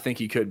offense, I think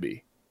he could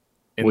be.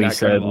 We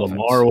said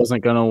Lamar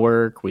wasn't going to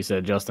work. We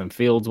said Justin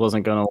Fields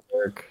wasn't going to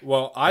work.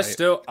 Well, I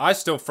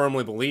still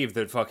firmly believe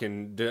that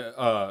fucking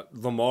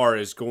Lamar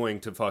is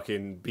going to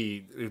fucking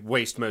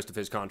waste most of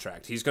his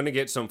contract. He's going to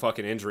get some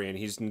fucking injury, and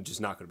he's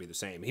just not going to be the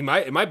same. It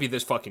might be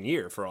this fucking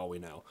year for all we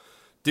know.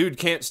 Dude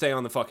can't stay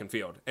on the fucking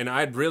field. And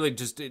I'd really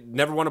just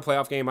never won a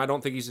playoff game. I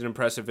don't think he's as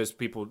impressive as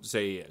people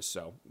say he is.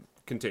 So,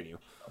 continue.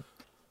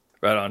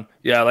 Right on.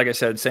 Yeah, like I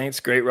said, Saints,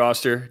 great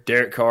roster.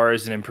 Derek Carr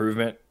is an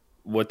improvement.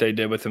 What they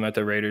did with him at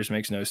the Raiders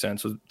makes no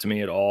sense to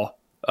me at all.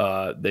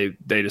 They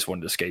just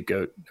wanted to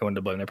scapegoat. They wanted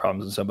to blame their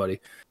problems on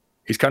somebody.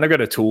 He's kind of got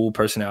a tool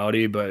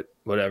personality, but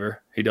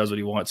whatever. He does what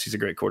he wants. He's a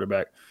great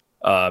quarterback.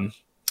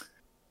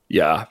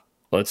 Yeah.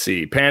 Let's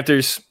see.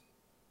 Panthers.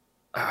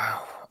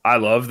 I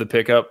love the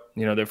pickup.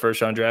 Their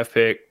first round draft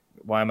pick.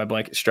 Why am I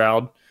blanking?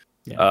 Stroud.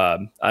 Yeah.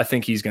 I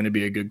think he's going to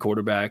be a good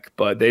quarterback,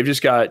 but they've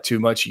just got too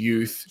much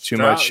youth,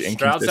 much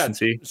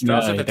inconsistency.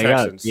 Stroud's at the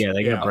Texans.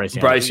 They got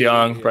Bryce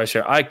Young. Bryce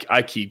Young.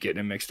 I keep getting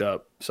him mixed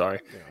up. Sorry.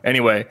 Yeah.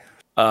 Anyway,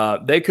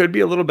 they could be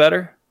a little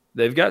better.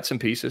 They've got some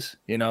pieces,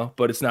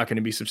 but it's not going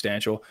to be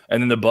substantial.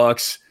 And then the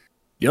Bucks.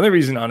 The only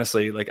reason,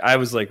 honestly, I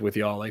was with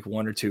y'all,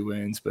 1 or 2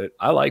 wins, but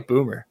I like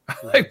Boomer. I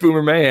like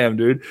Boomer Mayhem,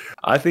 dude.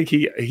 I think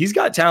he's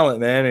got talent,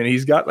 man, and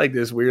he's got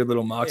this weird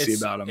little moxie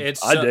about him.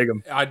 I dig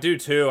him. I do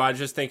too. I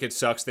just think it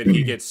sucks that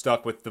he gets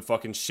stuck with the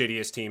fucking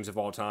shittiest teams of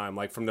all time,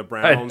 from the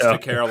Browns to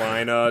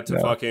Carolina to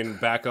fucking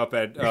back up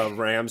at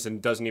Rams,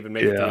 and doesn't even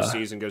make it through the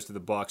season. Goes to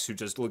the Bucks, who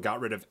just got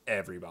rid of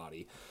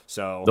everybody.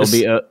 So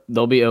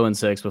they'll be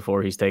 0-6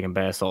 before he's taking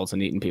bath salts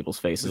and eating people's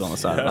faces on the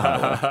side of the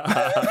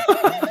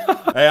highway.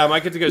 Hey, I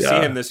might get to go see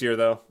him this year,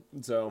 though.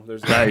 So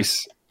there's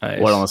nice.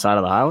 What, on the side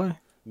of the highway?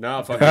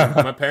 No,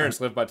 fucking. My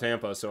parents live by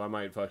Tampa, so I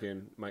might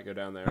go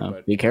down there.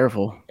 But be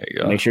careful.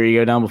 Make sure you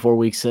go down before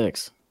week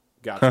 6.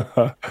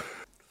 Gotcha.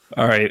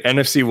 All right,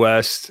 NFC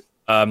West.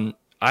 I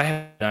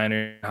had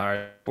Niners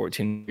higher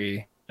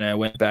 14-3, and I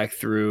went back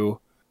through,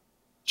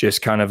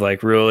 just kind of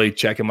really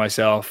checking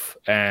myself,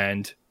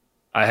 and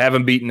I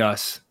haven't beaten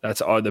us.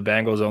 That's all. The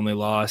Bengals' only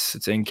loss.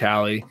 It's in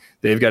Cali.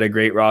 They've got a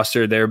great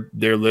roster. They're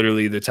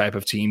literally the type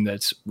of team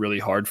that's really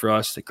hard for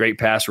us. A great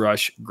pass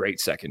rush, great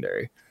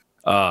secondary.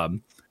 I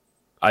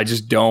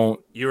just don't.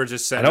 You were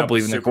just setting up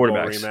believe in the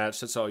quarterbacks rematch.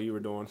 That's all you were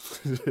doing.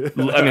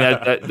 I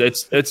mean,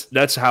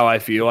 that's how I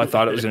feel. I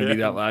thought it was going to be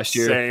that last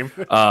year.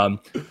 Same.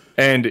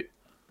 And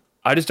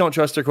I just don't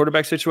trust their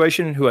quarterback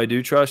situation. Who I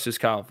do trust is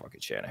Kyle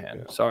fucking Shanahan.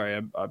 Yeah. Sorry,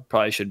 I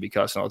probably shouldn't be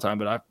cussing all the time,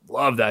 but I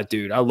love that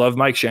dude. I love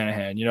Mike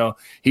Shanahan.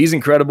 He's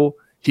incredible.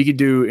 He could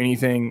do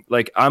anything.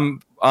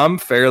 I'm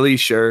fairly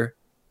sure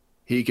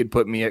he could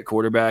put me at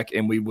quarterback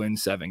and we win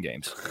 7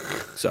 games.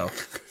 So,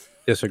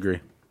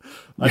 disagree.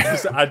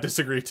 I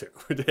disagree too.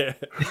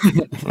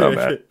 Oh,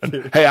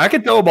 man. Hey, I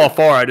can throw a ball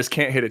far. I just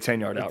can't hit a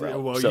 10-yard out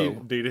route. Well,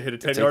 you need to hit a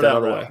 10-yard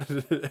out route.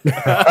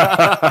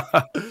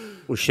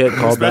 Well, shit,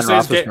 call Ben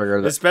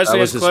Roethlisberger. That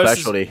was his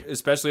specialty.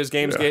 Especially as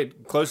games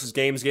get close as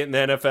games get in the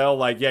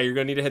NFL. You're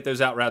going to need to hit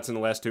those out routes in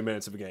the last 2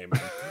 minutes of a game.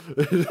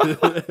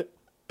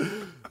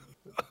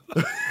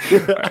 All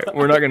right,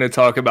 we're not going to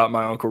talk about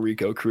my Uncle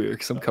Rico career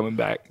because I'm coming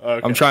back.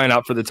 Okay. I'm trying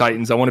out for the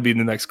Titans. I want to be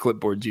the next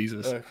clipboard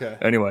Jesus. Okay.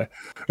 Anyway,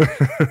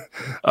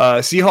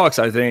 Seahawks.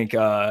 I think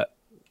they're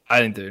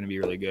going to be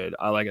really good.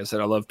 Like I said,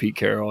 I love Pete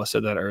Carroll. I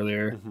said that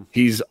earlier. Mm-hmm.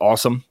 He's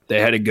awesome.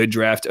 They had a good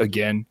draft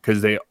again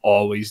because they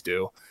always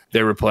do.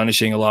 They're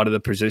replenishing a lot of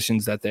the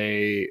positions that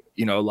they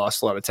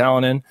lost a lot of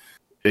talent in.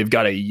 They've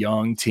got a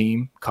young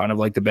team, kind of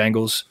like the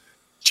Bengals.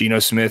 Geno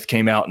Smith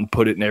came out and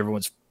put it in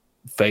everyone's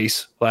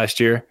face last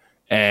year.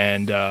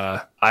 And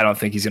I don't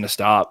think he's going to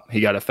stop.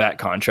 He got a fat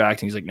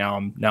contract, and he's like, now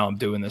I'm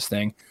doing this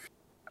thing.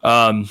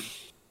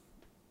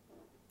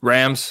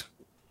 Rams,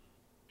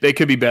 they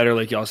could be better,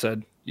 like y'all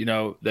said.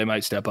 They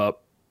might step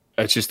up.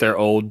 It's just they're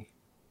old.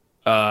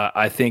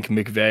 I think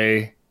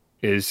McVay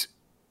is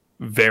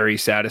very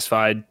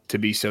satisfied to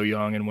be so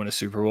young and win a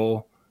Super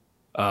Bowl.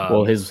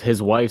 Well,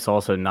 his wife's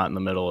also not in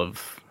the middle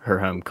of her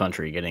home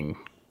country getting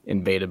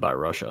invaded by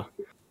Russia,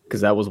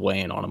 because that was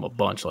weighing on him a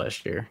bunch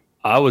last year.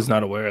 I was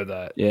not aware of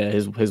that. Yeah,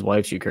 his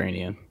wife's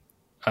Ukrainian.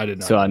 I did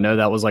not. So I know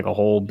that was a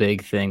whole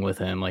big thing with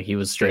him. He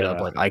was straight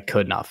up I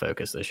could not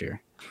focus this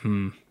year.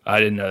 I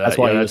didn't know that. That's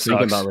why he was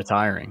thinking about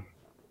retiring.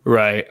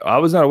 Right. I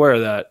was not aware of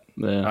that.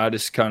 Yeah. I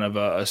just kind of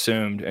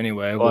assumed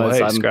anyway. Well,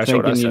 hey, I'm scratch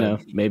thinking, what I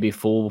said. Maybe a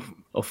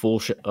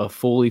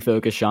fully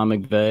focused Sean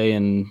McVay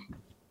and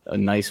a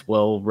nice,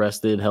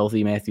 well-rested,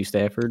 healthy Matthew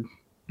Stafford.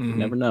 Mm-hmm. You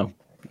never know.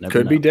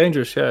 Could be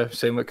dangerous. Yeah.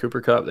 Same with Cooper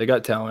Kupp. They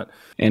got talent.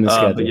 And the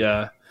schedule.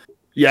 But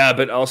yeah,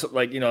 but also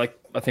I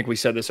think we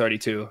said this already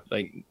too.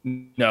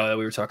 No,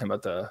 we were talking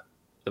about the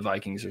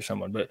Vikings or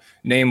someone, but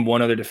name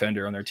one other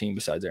defender on their team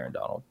besides Aaron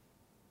Donald.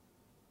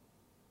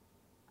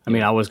 I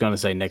mean, I was going to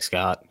say Nick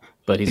Scott,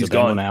 but he's a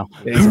gone now.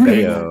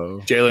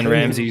 Jalen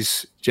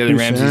Ramsey's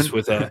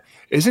with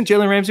isn't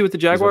Jalen Ramsey with the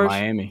Jaguars?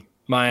 Miami.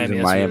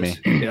 Miami.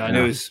 Yeah, I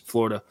know it's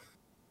Florida.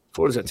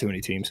 Florida's got too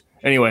many teams.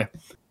 Anyway,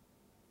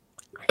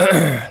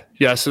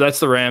 yeah. So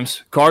that's the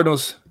Rams.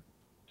 Cardinals.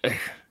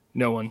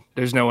 No one.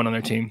 There's no one on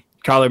their team.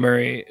 Kyler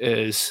Murray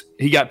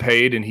he got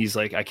paid, and he's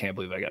like, I can't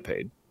believe I got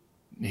paid.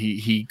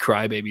 He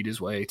crybabied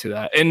his way to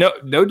that. And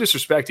no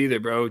disrespect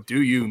either, bro.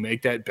 Do you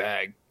make that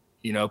bag?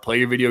 Play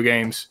your video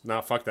games.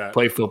 No, fuck that.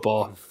 Play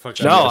football. Fuck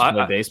that. No,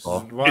 I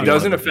baseball. It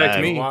doesn't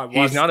affect me.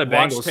 He's not a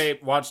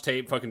Bengals. Watch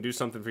tape. Fucking do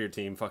something for your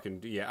team.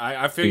 Fucking yeah.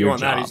 I feel you on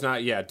job. That. He's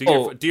not. Yeah.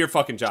 Do your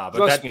fucking job.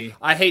 Trust me.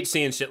 I hate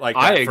seeing shit like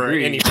that for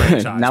any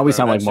franchise. Now we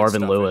sound like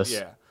Marvin Lewis.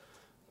 Yeah.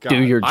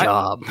 Do your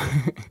job.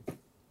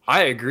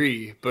 I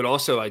agree, but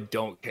also I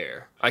don't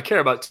care. I care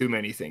about too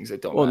many things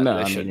that don't matter.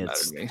 No, I mean,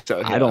 it's. To me.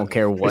 So, I don't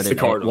care what an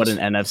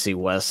NFC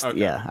West. Okay.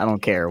 Yeah, I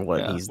don't care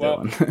what he's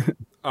doing.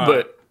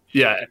 But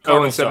yeah,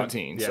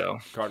 0-17. Yeah, so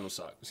Cardinals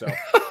suck. So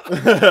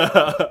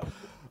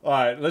All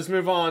right, let's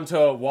move on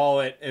to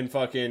Wallet and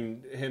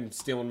fucking him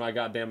stealing my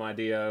goddamn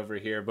idea over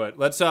here. But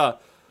let's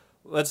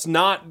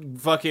not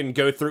fucking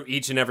go through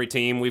each and every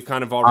team. We've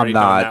kind of already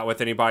done that with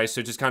anybody,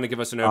 so just kind of give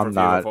us an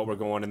overview of what we're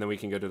going, and then we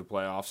can go to the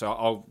playoffs. So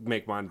I'll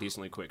make mine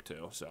decently quick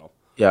too. So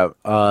yeah,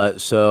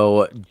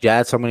 so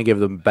Jets, I'm going to give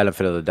them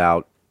benefit of the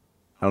doubt.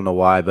 I don't know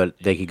why, but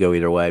they could go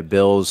either way.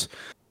 Bills,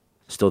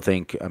 still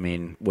think, I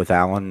mean, with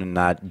Allen and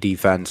that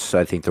defense,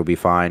 I think they'll be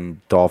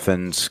fine.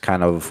 Dolphins,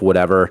 kind of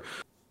whatever.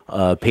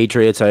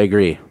 Patriots, I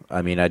agree.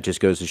 I mean, that just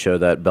goes to show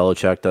that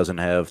Belichick doesn't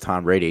have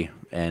Tom Brady,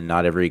 and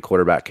not every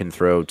quarterback can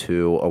throw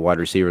to a wide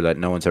receiver that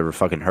no one's ever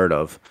fucking heard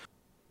of.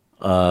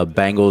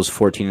 Bengals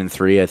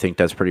 14-3, I think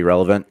that's pretty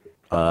relevant.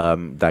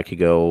 That could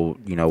go,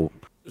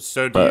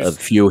 So a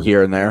few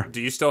here and there.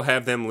 Do you still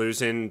have them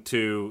losing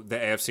to the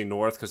AFC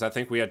North? Because I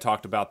think we had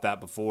talked about that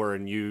before,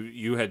 and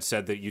you had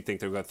said that you think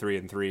they'll go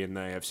 3-3 in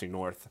the AFC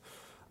North.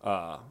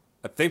 I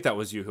think that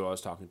was you who I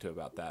was talking to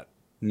about that.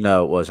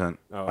 No, it wasn't.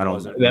 Oh, I don't.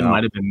 wasn't. That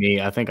might have been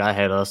me. I think I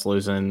had us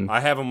losing. I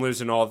have them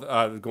losing all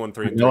going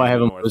 3-3. No, I have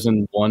them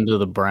losing one to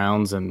the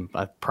Browns and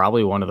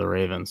probably one to the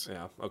Ravens.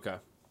 Yeah. Okay.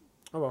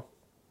 Oh well.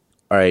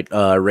 All right.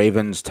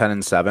 Ravens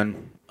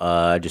 10-7.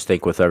 I just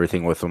think with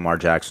everything with Lamar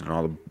Jackson and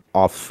all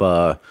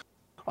the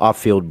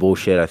off-field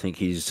bullshit, I think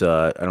he's.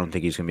 I don't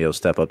think he's gonna be able to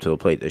step up to the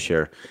plate this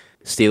year.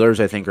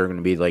 Steelers, I think, are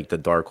gonna be like the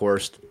dark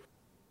horse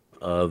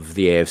of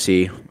the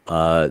AFC.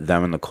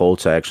 Them and the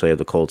Colts. I actually have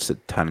the Colts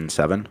at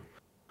 10-7.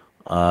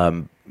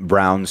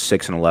 Browns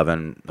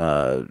 6-11.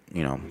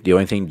 The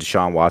only thing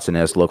Deshaun Watson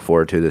has to look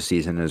forward to this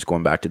season is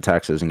going back to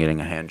Texas and getting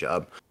a hand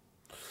job.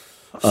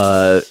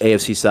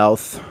 AFC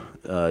South,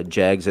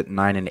 Jags at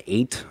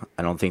 9-8.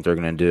 I don't think they're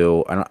going to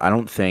do. I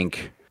don't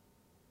think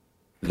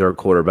their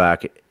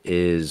quarterback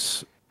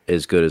is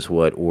as good as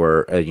what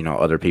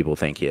other people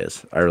think he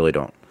is. I really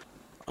don't.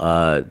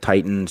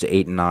 Titans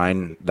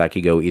 8-9. That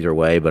could go either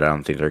way, but I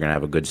don't think they're going to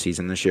have a good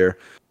season this year.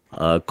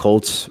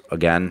 Colts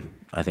again.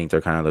 I think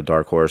they're kind of the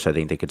dark horse. I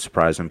think they could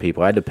surprise some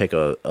people. I had to pick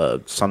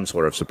some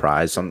sort of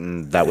surprise,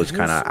 something that was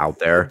kind of out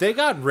there. They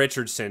got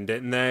Richardson,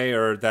 didn't they?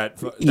 Or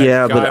that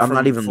yeah, guy but I'm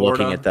not even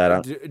Florida. looking at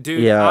that.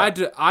 Dude, yeah.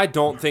 I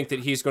don't think that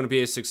he's going to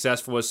be as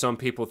successful as some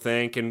people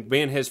think. And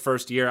being his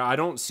first year, I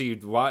don't see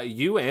why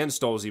you and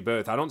Stolze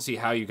both. I don't see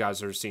how you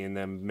guys are seeing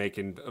them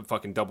making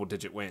fucking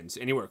double-digit wins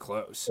anywhere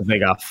close. They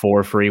got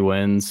 4 free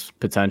wins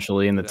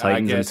potentially in the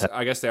Titans.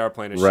 I guess they are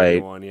playing a right.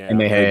 shitty one. Yeah, and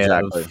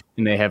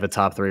they have a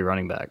top 3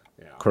 running back.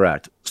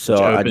 Correct.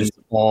 So I just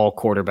all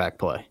quarterback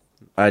play.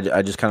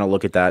 I just kind of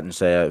look at that and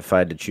say if I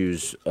had to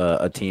choose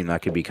a team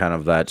that could be kind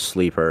of that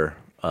sleeper,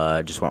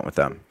 I just went with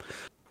them.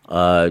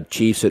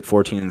 Chiefs at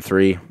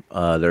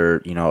 14-3.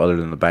 They're other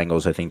than the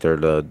Bengals, I think they're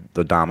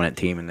the dominant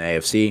team in the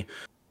AFC.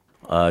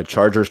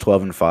 Chargers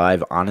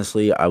 12-5.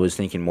 Honestly, I was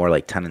thinking more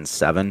like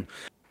 10-7.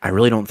 I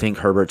really don't think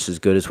Herbert's as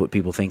good as what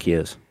people think he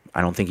is. I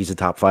don't think he's a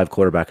top 5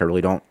 quarterback. I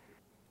really don't.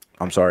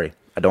 I'm sorry,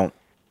 I don't.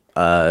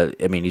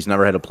 I mean, he's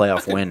never had a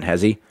playoff win,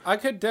 has he?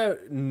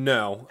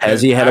 No.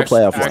 Has he had a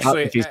playoff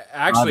win?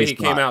 Actually, he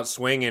came out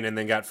swinging and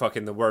then got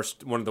fucking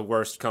one of the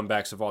worst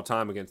comebacks of all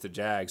time against the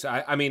Jags.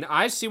 I mean,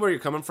 I see where you're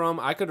coming from.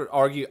 I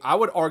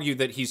would argue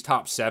that he's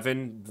top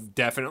 7,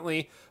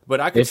 definitely. But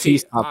I could see,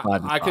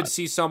 I could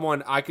see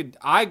someone.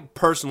 I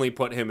personally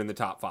put him in the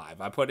top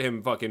 5. I put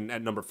him fucking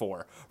at number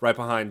 4, right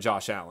behind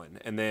Josh Allen,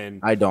 and then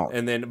I don't.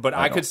 And then, but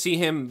I could see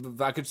him.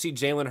 I could see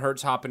Jalen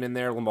Hurts hopping in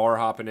there, Lamar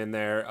hopping in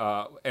there.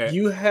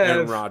 You have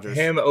Aaron Rodgers.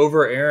 him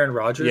over Aaron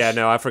Rodgers. Yeah,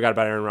 no, I forgot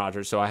about Aaron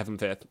Rodgers, so I have him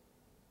 5th.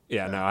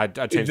 Yeah, no, I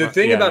changed. The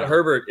thing about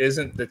Herbert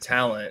isn't the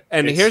talent,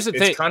 and here's the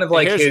thing. It's kind of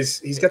like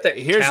he's got that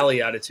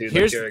Cali attitude.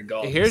 Like Jared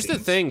Goff. Here's the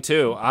thing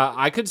too.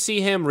 I could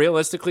see him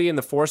realistically in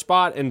the 4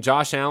 spot, and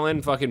Josh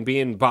Allen fucking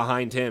being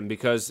behind him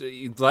because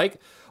like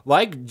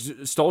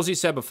Stolze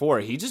said before,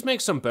 he just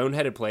makes some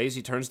boneheaded plays.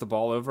 He turns the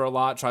ball over a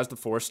lot, tries to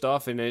force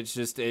stuff, and it's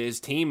just his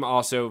team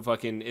also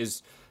fucking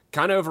is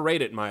kind of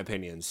overrated in my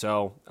opinion.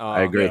 So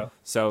I agree.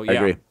 So yeah, I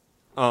agree.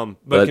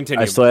 But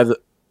continue.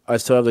 I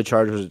still have the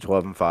Chargers at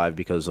 12-5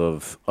 because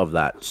of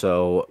that.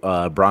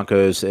 So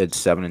Broncos at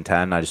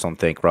 7-10. I just don't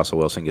think Russell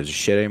Wilson gives a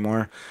shit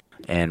anymore.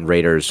 And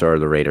Raiders are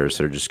the Raiders.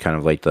 They're just kind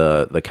of like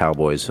the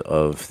Cowboys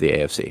of the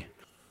AFC.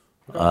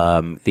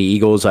 The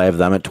Eagles, I have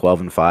them at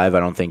 12-5. I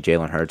don't think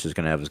Jalen Hurts is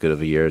going to have as good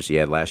of a year as he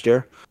had last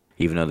year,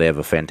 even though they have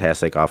a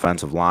fantastic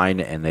offensive line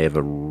and they have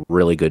a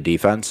really good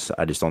defense.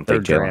 I just don't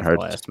think Jalen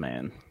Hurts.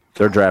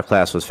 Their draft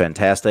class was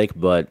fantastic,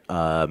 but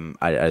I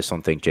just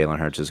don't think Jalen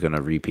Hurts is going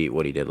to repeat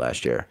what he did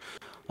last year.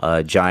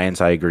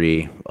 Giants, I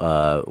agree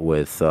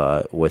with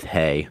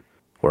Hay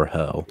or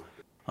Ho.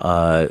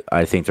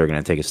 I think they're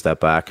going to take a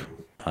step back.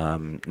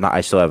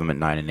 I still have them at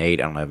 9-8. I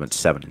don't have them at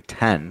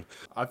 7-10.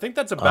 I think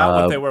that's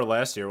about what they were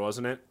last year,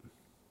 wasn't it?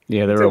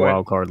 Yeah, they were a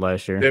wild card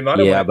last year.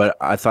 Yeah, but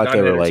I thought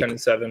they were like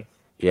 10-7.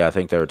 Yeah, I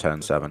think they were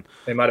 10-7.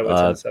 They might have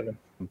went 10-7.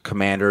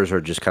 Commanders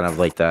are just kind of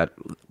like that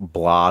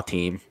blah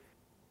team.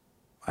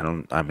 I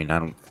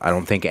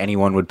don't think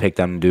anyone would pick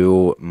them to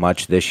do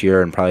much this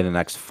year and probably the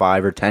next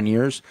 5 or 10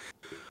 years.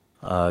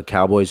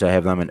 Cowboys, I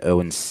have them at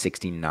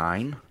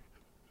 0-69.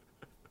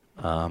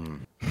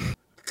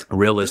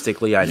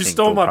 Realistically, I you think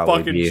stole my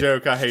probably fucking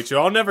joke. I hate you.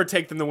 I'll never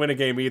take them to win a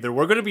game either.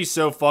 We're gonna be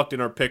so fucked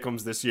in our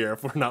pick'ems this year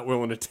if we're not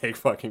willing to take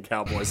fucking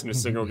Cowboys in a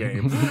single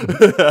game.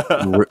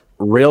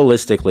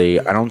 Realistically,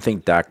 I don't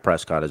think Dak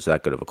Prescott is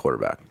that good of a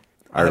quarterback.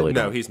 I really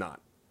don't. No, he's not.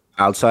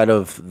 Outside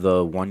of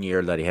the 1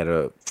 year that he had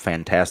a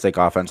fantastic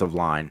offensive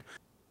line,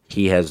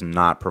 he has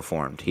not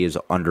performed. He has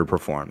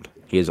underperformed.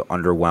 He has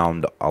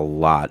underwhelmed a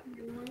lot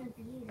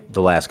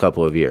the last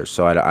couple of years.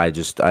 So I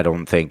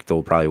don't think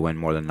they'll probably win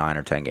more than 9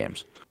 or 10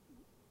 games.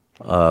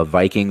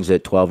 Vikings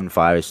at 12-5.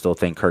 I still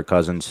think Kirk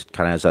Cousins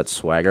kind of has that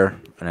swagger,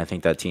 and I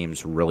think that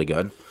team's really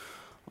good.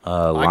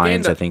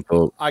 Lions, I think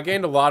I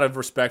gained a lot of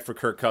respect for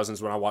Kirk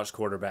Cousins when I watched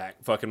quarterback.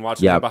 Fucking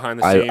watching him behind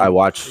the scenes. I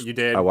watched. You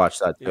did. I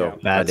watched that too. Yeah.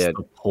 That's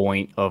the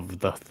point of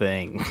the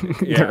thing.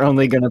 They're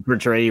only going to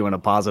portray you in a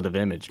positive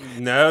image.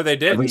 No, they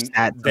didn't.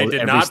 They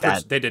did not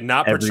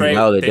portray.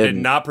 No, they did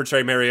not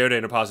portray Mariota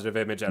in a positive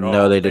image at all.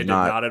 No, they did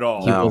not. Not at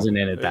all. He wasn't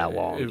in it that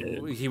long.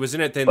 Dude. He was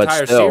in it the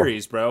entire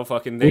series, bro.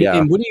 Fucking.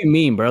 And what do you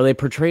mean, bro? They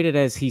portrayed it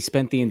as he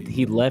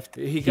left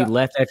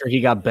after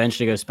he got benched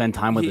to go spend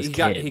time with his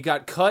kid. He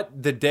got cut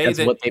the day That's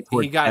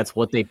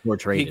what they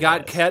portrayed. He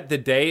got cut the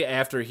day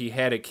after he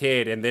had a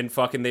kid, and then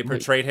fucking they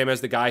portrayed him as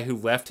the guy who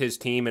left his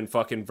team and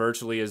fucking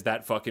virtually as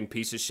that fucking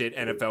piece of shit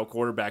NFL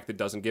quarterback that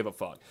doesn't give a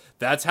fuck.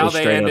 That's how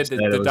they ended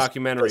the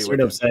documentary.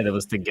 Straight up said it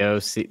was to go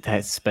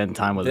spend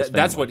time with his family.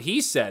 That's what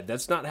he said.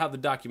 That's not how the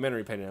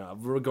documentary painted out.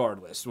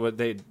 Regardless, what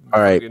they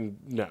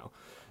no.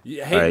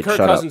 Hate Kirk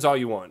Cousins all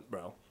you want,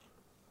 bro.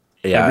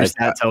 Yeah, every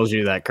stat tells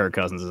you that Kirk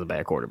Cousins is a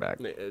bad quarterback.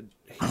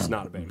 He's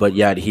not a bad but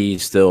yet he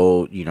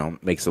still,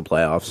 makes the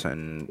playoffs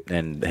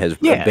and has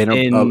been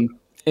in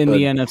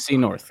the NFC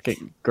North. Okay,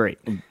 great,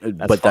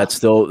 that's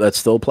still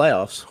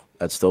playoffs.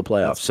 That's still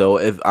playoffs. So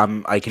if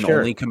I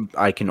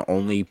can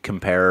only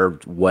compare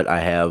what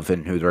I have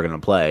and who they're going to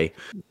play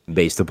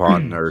based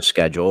upon their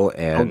schedule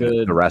and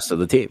the rest of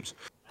the teams.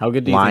 How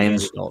good do you think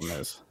Andy Dalton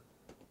is?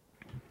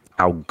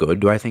 How good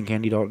do I think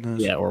Andy Dalton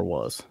is? Yeah, or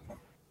was?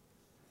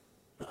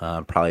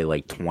 Probably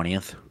like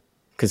 20th.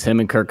 Because him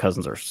and Kirk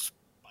Cousins are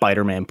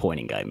Spider-Man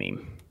pointing guy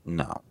meme.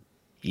 No.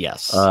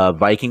 Yes.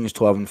 Vikings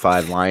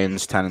 12-5,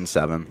 Lions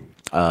 10-7.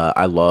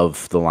 I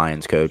love the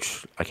Lions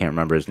coach. I can't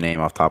remember his name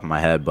off the top of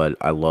my head, but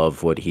I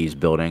love what he's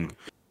building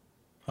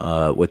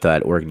with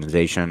that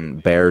organization.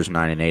 Bears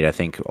 9-8. I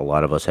think a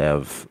lot of us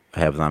have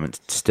them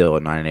still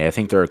at 9-8. I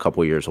think they're a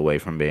couple years away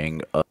from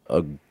being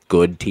a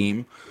good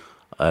team.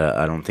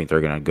 I don't think they're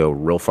going to go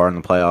real far in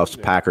the playoffs.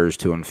 Yeah. Packers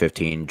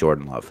 2-15.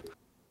 Jordan Love.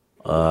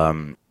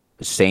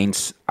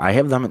 Saints, I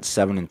have them at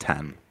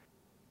 7-10.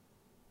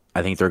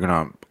 I think they're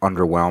going to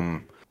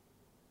underwhelm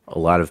a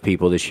lot of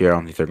people this year. I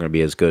don't think they're going to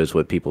be as good as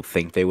what people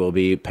think they will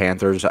be.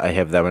 Panthers, I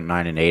have them at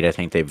 9-8. I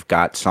think they've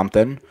got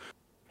something,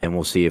 and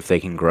we'll see if they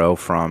can grow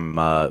from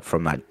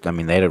that. I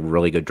mean, they had a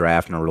really good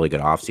draft and a really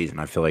good offseason.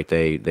 I feel like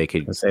they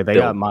could. They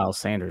got Miles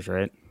Sanders,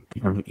 right?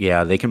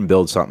 Yeah, they can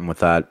build something with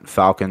that.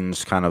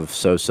 Falcons kind of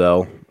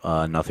so-so.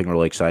 Nothing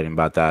really exciting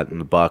about that. And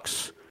the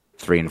Bucks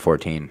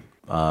 3-14.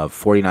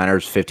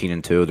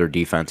 49ers 15-2. Their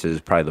defense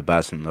is probably the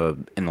best in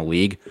the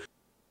league.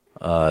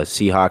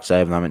 Seahawks, I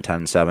have them at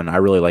 10-7. I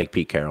really like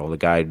Pete Carroll. The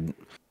guy,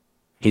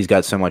 he's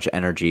got so much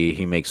energy.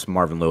 He makes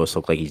Marvin Lewis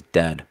look like he's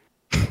dead.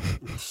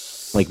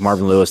 Like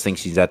Marvin Lewis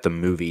thinks he's at the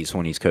movies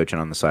when he's coaching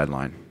on the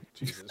sideline.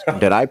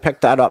 Did I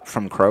pick that up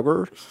from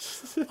Kroger?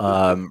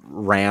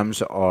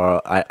 Rams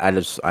are.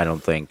 I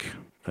don't think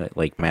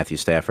like Matthew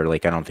Stafford.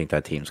 Like I don't think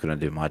that team's going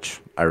to do much.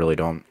 I really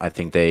don't. I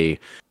think they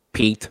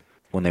peaked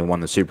when they won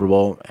the Super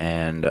Bowl,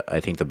 and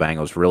I think the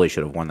Bengals really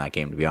should have won that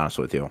game, to be honest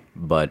with you.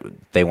 But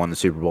they won the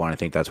Super Bowl, and I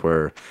think that's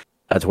where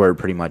it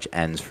pretty much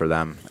ends for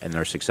them and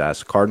their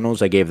success.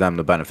 Cardinals, I gave them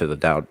the benefit of the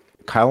doubt.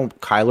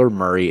 Kyler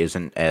Murray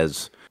isn't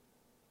as.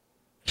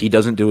 He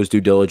doesn't do his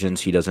due diligence.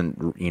 He doesn't,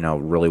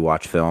 really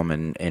watch film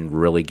and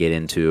really get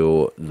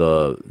into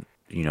the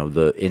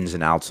ins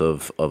and outs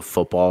of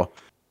football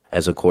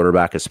as a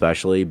quarterback,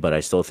 especially. But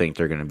I still think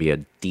they're going to be a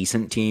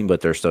decent team,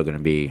 but they're still going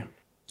to be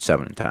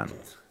 7-10,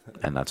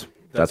 and that's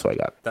what I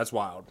got. That's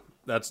wild.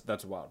 That's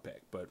a wild pick,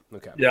 but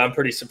okay. Yeah, I'm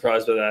pretty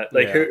surprised by that.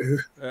 Like,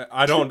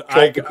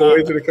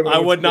 I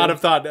would not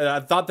have thought. I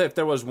thought that if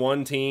there was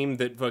one team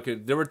that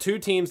there were two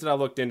teams that I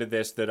looked into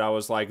this that I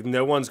was like,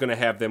 no one's going to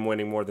have them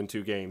winning more than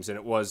 2 games, and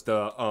it was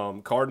the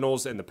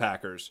Cardinals and the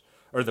Packers,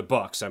 or the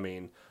Bucks. I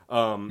mean,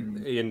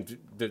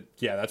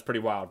 that's pretty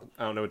wild.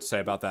 I don't know what to say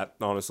about that,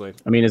 honestly.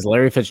 I mean, is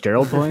Larry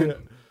Fitzgerald playing?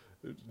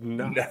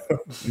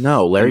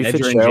 No, Larry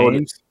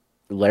Fitzgerald.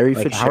 Larry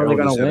Fitzgerald. How are they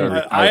going to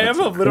win? I am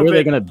a little bit. Who are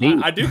they going to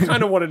beat? I do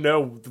kind of want to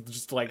know,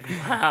 just like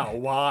how,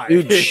 why.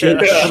 Dude, shit.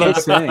 That's what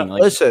I'm saying. Like,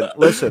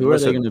 listen. Who are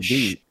they going to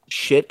beat?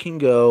 Shit can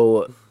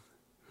go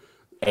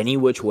any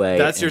which way.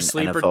 That's your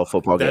sleeper NFL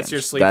football That's games.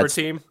 Your sleeper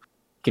team.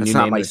 Can you name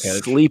not my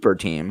sleeper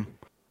team.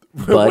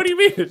 What do you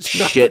mean?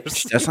 Shit,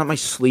 that's not my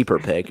sleeper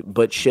pick.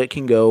 But shit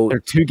can go. They're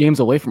 2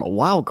 games away from a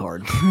wild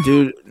card,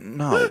 dude.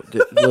 No,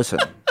 listen.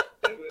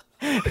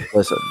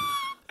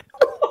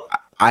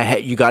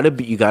 You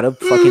gotta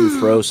fucking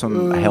throw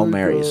some Hail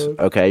Marys.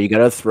 Okay, you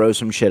gotta throw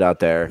some shit out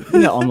there.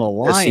 Yeah, on the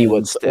Lions see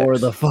what or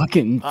the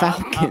fucking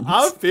Falcons.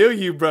 I feel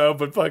you, bro,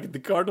 but fucking the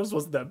Cardinals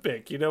wasn't that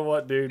pick. You know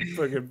what, dude?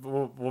 Fucking,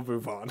 we'll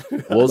move on.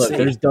 We'll Look, see.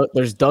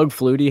 there's Doug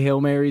Flutie Hail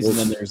Marys, and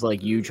then there's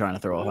like you trying to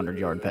throw a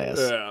 100-yard pass.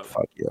 Yeah.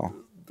 Fuck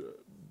you.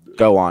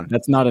 Go on.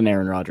 That's not an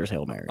Aaron Rodgers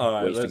Hail Mary. All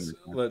right,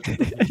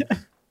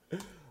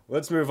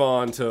 let's move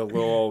on to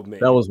little old me.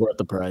 That was worth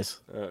the price.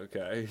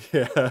 Okay,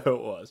 yeah, it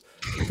was.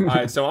 All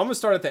right, so I'm gonna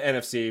start at the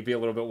NFC, be a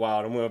little bit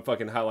wild. I'm gonna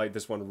fucking highlight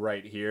this one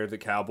right here. The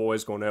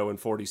Cowboys going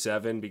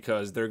 0-47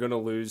 because they're gonna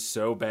lose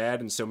so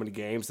bad in so many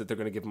games that they're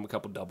gonna give them a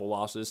couple double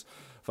losses.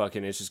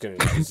 Fucking, it's just gonna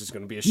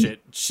be a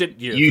shit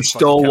year. You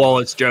stole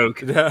Wallet's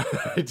joke.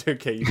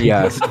 Okay.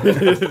 Yes.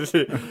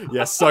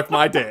 Yeah, suck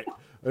my dick.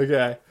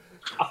 Okay.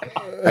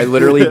 I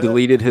literally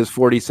deleted his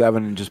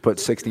 47 and just put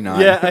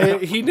 69. Yeah,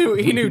 he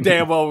knew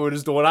damn well what he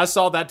was doing. I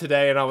saw that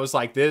today, and I was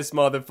like, "This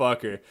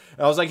motherfucker." And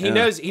I was like, he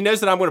knows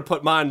that I'm going to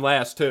put mine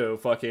last too.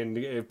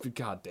 Fucking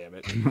god damn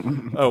it.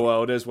 Oh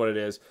well, it is what it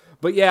is.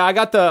 But yeah, I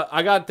got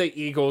the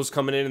Eagles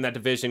coming in that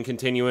division,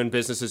 continuing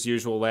business as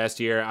usual last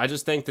year. I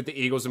just think that the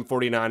Eagles and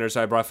 49ers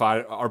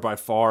are by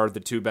far the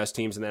two best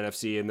teams in the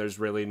NFC, and there's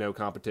really no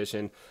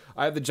competition.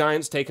 I have the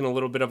Giants taking a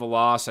little bit of a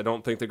loss. I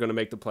don't think they're going to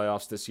make the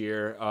playoffs this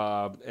year,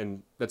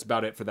 and that's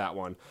about it for that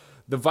one.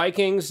 The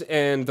Vikings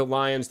and the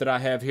Lions that I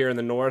have here in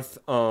the North,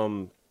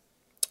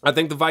 I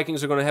think the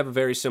Vikings are going to have a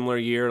very similar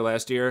year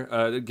last year.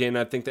 Again,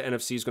 I think the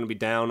NFC is going to be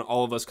down.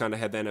 All of us kind of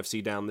had the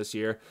NFC down this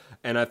year,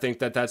 and I think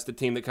that that's the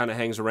team that kind of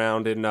hangs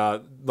around in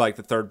like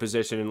the third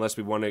position, unless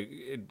we want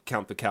to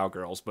count the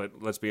Cowgirls.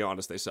 But let's be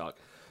honest, they suck.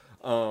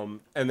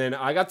 And then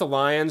I got the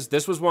Lions.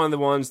 This was one of the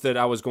ones that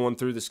I was going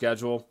through the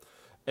schedule.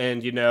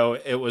 And, you know,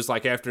 it was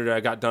like after I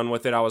got done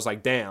with it, I was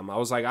like, damn. I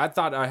was like, I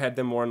thought I had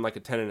them more in like a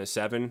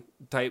 10-7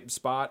 type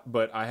spot,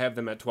 but I have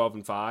them at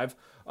 12-5.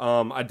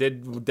 I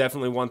did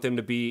definitely want them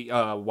to be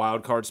a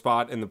wild card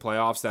spot in the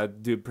playoffs. I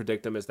do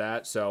predict them as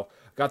that. So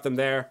got them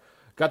there.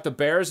 Got the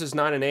Bears as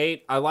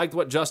 9-8. I liked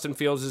what Justin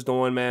Fields is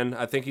doing, man.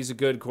 I think he's a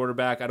good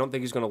quarterback. I don't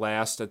think he's going to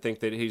last. I think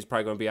that he's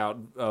probably going to be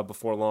out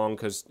before long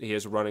because he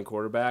is a running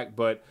quarterback.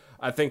 But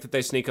I think that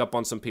they sneak up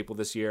on some people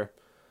this year.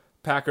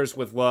 Packers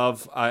with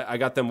love. I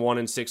got them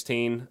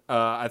 1-16.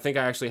 I think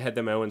I actually had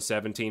them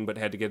 0-17, but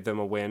had to give them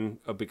a win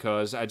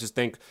because I just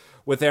think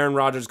with Aaron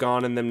Rodgers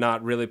gone and them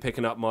not really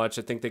picking up much,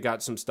 I think they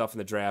got some stuff in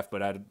the draft,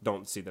 but I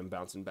don't see them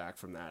bouncing back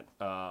from that.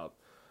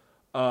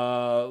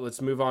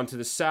 Let's move on to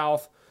the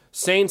South.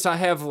 Saints I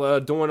have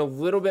doing a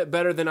little bit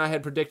better than I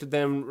had predicted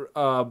them,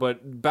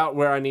 but about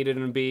where I needed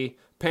them to be.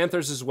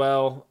 Panthers as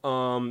well.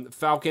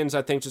 Falcons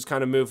I think just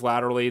kind of moved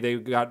laterally. They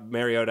got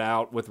Mariota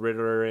out with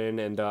Ritter in,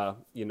 and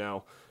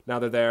now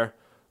they're there.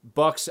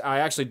 Bucks, I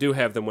actually do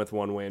have them with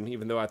one win,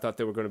 even though I thought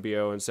they were going to be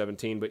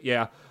 0-17. But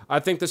yeah, I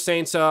think the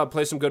Saints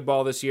play some good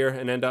ball this year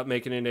and end up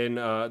making it in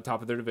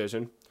top of their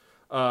division.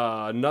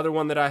 Another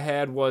one that I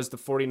had was the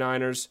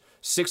 49ers,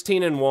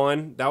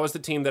 16-1. That was the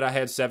team that I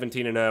had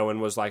 17-0 and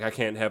was like, I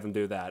can't have them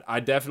do that. I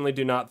definitely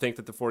do not think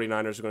that the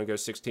 49ers are going to go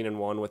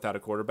 16-1 without a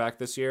quarterback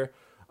this year.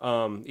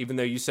 Even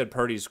though you said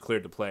Purdy's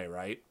cleared to play,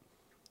 right?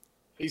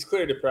 He's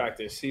cleared to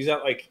practice. He's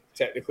not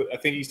technically. I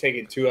think he's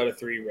taking 2 out of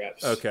 3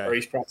 reps. Okay. Or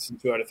he's practicing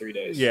 2 out of 3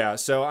 days. Yeah.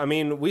 So I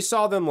mean, we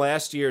saw them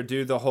last year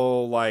do the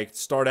whole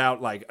start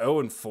out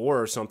 0-4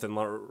 or something,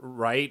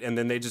 right? And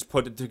then they just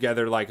put it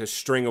together like a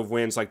string of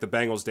wins, like the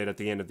Bengals did at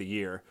the end of the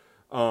year.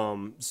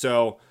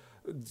 So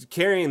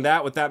carrying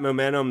that with that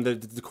momentum,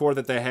 the core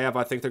that they have,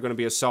 I think they're going to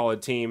be a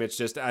solid team. It's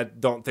just I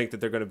don't think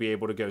that they're going to be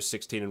able to go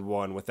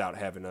 16-1 without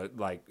having a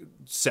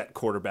set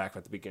quarterback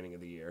at the beginning of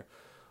the year.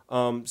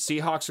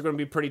 Seahawks are going to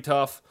be pretty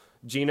tough.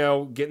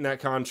 Geno getting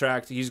that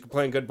contract. He's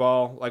playing good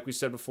ball. Like we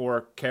said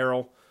before,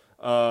 Carroll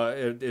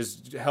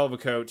is a hell of a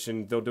coach,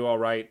 and they'll do all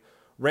right.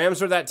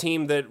 Rams are that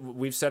team that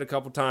we've said a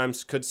couple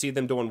times could see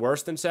them doing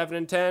worse than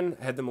 7-10.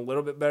 Had them a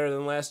little bit better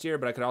than last year,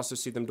 but I could also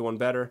see them doing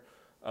better.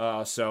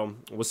 So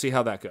we'll see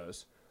how that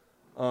goes.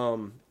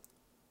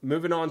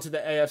 Moving on to the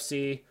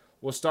AFC,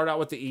 we'll start out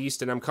with the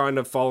East, and I'm kind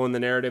of following the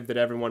narrative that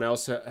everyone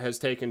else has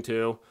taken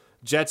to.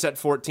 Jets at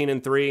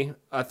 14-3.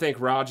 I think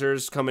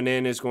Rodgers coming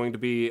in is going to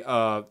be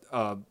a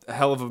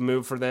hell of a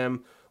move for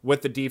them.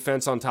 With the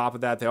defense on top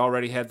of that, they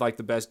already had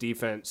the best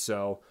defense.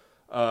 So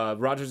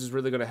Rodgers is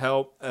really going to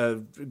help.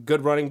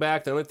 Good running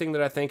back. The only thing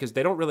that I think is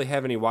they don't really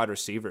have any wide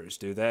receivers,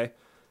 do they?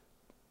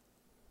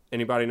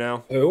 Anybody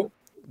know? Who?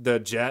 The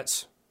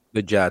Jets.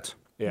 The Jets.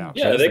 Yeah.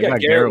 Yeah, they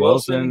got Garrett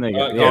Wilson. They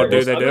got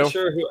do they do?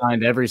 Sure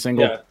find every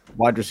single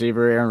wide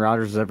receiver Aaron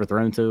Rodgers has ever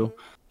thrown to.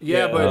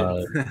 Yeah,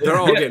 but they're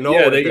all getting old.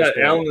 Yeah, they got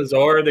Alan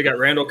Lazard. They got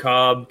Randall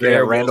Cobb.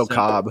 Randall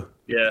Cobb.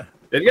 Yeah,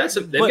 they've got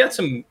some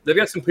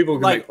people who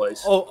can make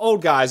plays.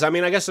 Old guys. I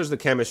mean, I guess there's the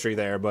chemistry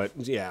there, but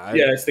yeah.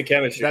 Yeah, it's the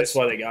chemistry. That's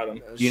why they got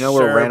him. Do you know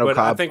where Randall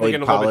Cobb I think played we're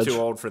getting college? a little bit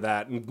too old for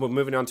that. And we're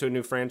moving on to a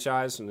new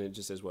franchise, and it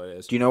just is what it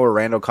is. Do you know where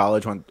Randall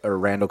Cobb went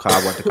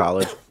to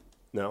college?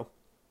 No.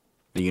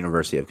 The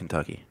University of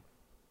Kentucky.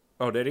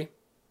 Oh, did he?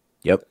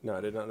 Yep. No,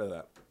 I did not know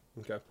that.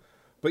 Okay.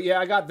 But yeah,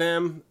 I got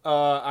them.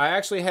 I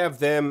actually have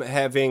them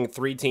having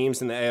 3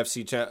 teams in the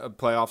AFC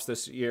playoffs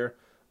this year.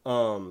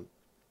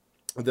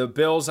 The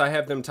Bills, I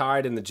have them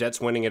tied, and the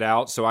Jets winning it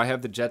out. So I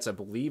have the Jets, I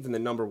believe, in the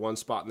number 1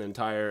 spot in the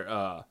entire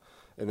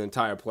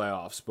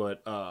playoffs.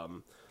 But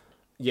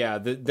yeah,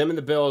 them and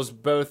the Bills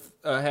both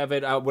have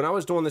it. When I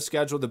was doing the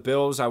schedule, the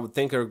Bills I would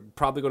think are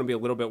probably going to be a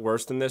little bit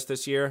worse than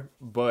this year.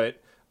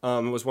 But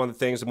it was one of the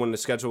things when the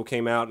schedule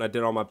came out and I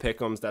did all my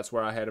pick'ems, that's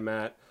where I had them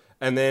at.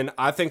 And then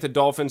I think the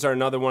Dolphins are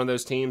another one of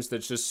those teams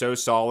that's just so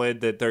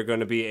solid that they're going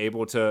to be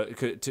able to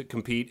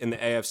compete in the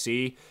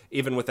AFC,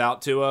 even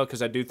without Tua,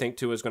 because I do think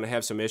Tua is going to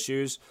have some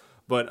issues.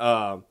 But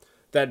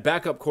that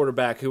backup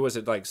quarterback, who was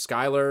it, like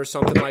Skyler or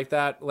something like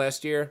that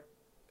last year?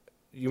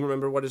 You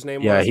remember what his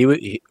name was?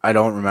 Yeah, I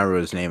don't remember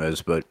what his name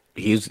is, but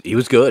he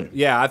was good.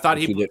 Yeah, I thought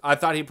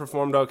he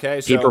performed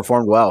okay. So, he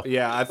performed well.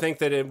 Yeah, I think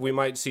that we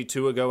might see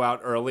Tua go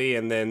out early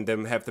and then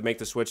them have to make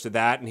the switch to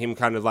that, and him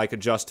kind of like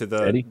adjust to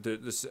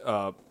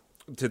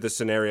the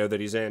scenario that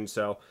he's in.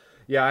 So,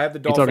 yeah, I have the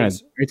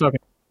Dolphins. Are you talking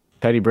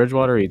Teddy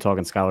Bridgewater, or are you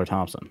talking Skylar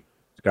Thompson?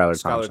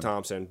 Skylar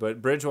Thompson.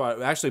 But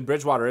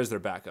Bridgewater is their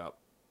backup.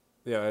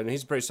 Yeah, and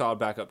he's a pretty solid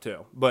backup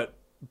too. But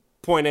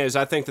point is,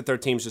 I think that their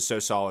team's just so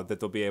solid that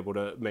they'll be able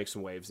to make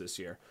some waves this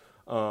year.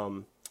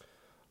 Going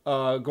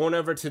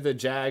over to the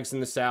Jags in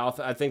the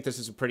South, I think this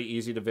is a pretty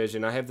easy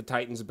division. I have the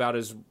Titans about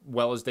as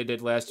well as they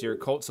did last year.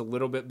 Colts a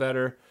little bit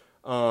better.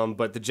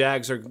 But the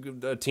Jags are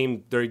a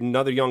team. They're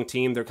another young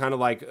team. They're kind of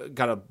like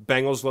got a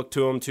Bengals look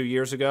to them 2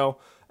 years ago,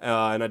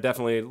 and I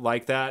definitely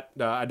like that.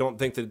 I don't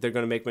think that they're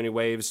going to make many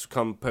waves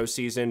come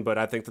postseason, but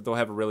I think that they'll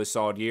have a really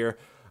solid year.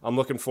 I'm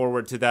looking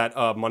forward to that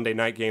Monday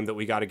night game that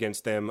we got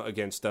against them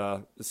against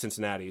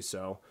Cincinnati.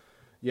 So,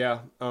 yeah,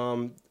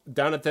 down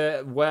at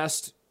the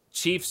West,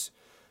 Chiefs.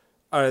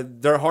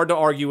 They're hard to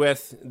argue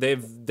with.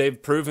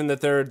 They've proven that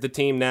they're the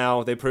team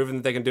now. They've proven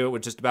that they can do it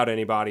with just about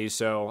anybody.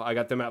 So I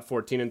got them at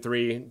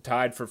 14-3,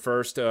 tied for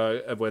first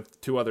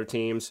with 2 other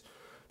teams.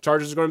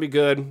 Chargers are going to be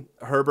good.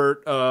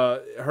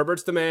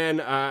 Herbert's the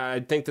man. I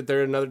think that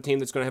they're another team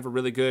that's going to have a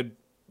really good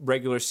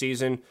regular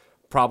season.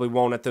 Probably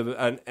won't in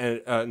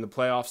the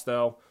playoffs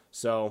though.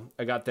 So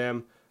I got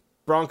them.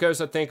 Broncos,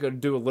 I think, will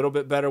do a little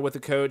bit better with the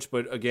coach,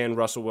 but again,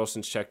 Russell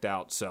Wilson's checked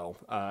out, so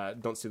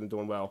don't see them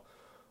doing well.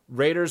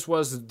 Raiders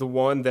was the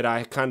one that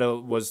I kind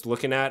of was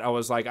looking at. I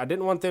was like, I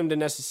didn't want them to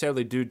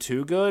necessarily do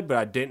too good, but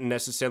I didn't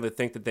necessarily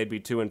think that they'd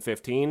be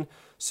 2-15.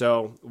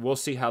 So we'll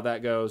see how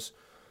that goes.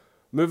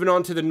 Moving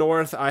on to the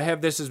North, I have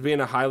this as being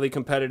a highly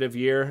competitive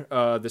year.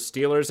 The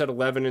Steelers at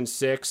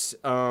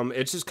 11-6.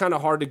 It's just kind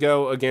of hard to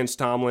go against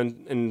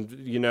Tomlin and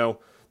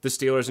the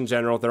Steelers in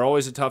general. They're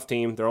always a tough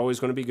team. They're always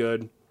going to be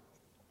good.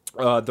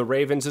 The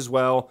Ravens as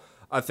well.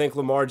 I think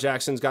Lamar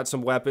Jackson's got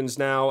some weapons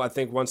now. I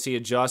think once he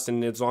adjusts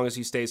and as long as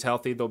he stays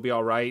healthy, they'll be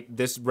all right.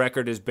 This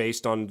record is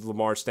based on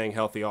Lamar staying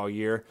healthy all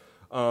year.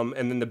 And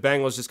then the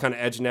Bengals just kind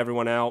of edging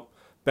everyone out.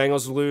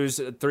 Bengals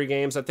lose 3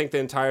 games. I think the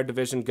entire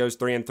division goes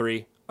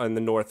 3-3 in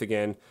the North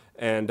again.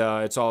 And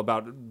it's all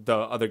about the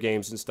other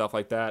games and stuff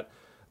like that.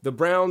 The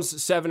Browns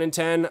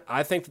 7-10.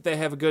 I think that they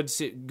have a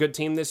good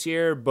team this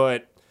year,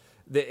 but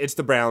it's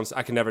the Browns.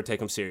 I can never take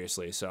them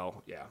seriously.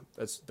 So, yeah,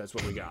 that's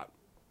what we got.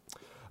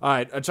 All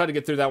right, I tried to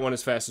get through that one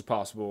as fast as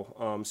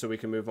possible so we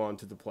can move on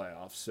to the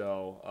playoffs.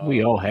 So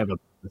we all have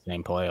the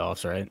same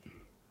playoffs, right?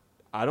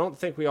 I don't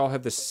think we all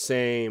have the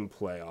same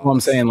playoffs. Well, I'm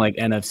saying like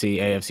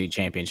NFC, AFC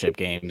championship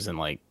games and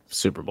like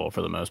Super Bowl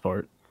for the most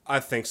part. I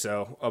think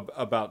so,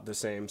 about the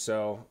same.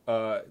 So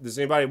does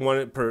anybody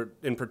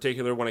in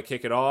particular want to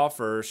kick it off,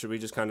 or should we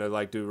just kind of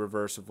like do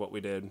reverse of what we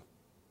did?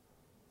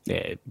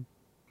 Yeah,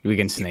 we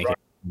can snake it.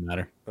 Doesn't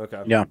matter.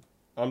 Okay. Yeah.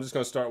 I'm just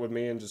going to start with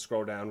me and just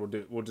scroll down.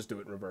 We'll just do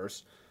it in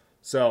reverse.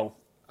 So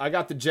I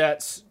got the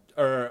Jets,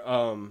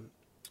 no,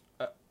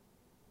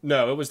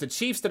 it was the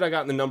Chiefs that I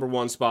got in the number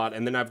 1 spot,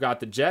 and then I've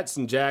got the Jets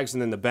and Jags,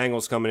 and then the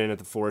Bengals coming in at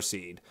the 4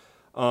 seed.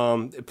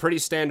 Pretty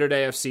standard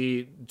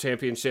AFC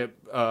championship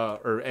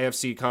or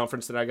AFC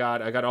conference that I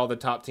got. I got all the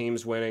top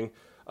teams winning.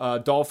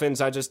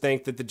 Dolphins, I just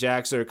think that the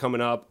Jags are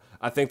coming up.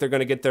 I think they're going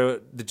to get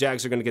the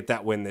Jags are going to get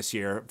that win this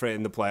year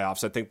in the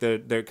playoffs. I think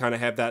they kind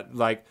of have that,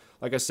 like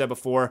I said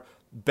before,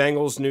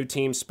 Bengals new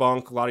team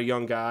spunk, a lot of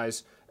young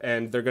guys.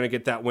 And they're going to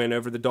get that win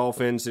over the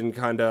Dolphins and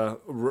kind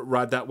of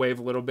ride that wave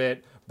a little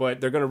bit.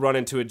 But they're going to run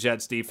into a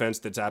Jets defense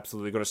that's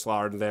absolutely going to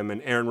slaughter them.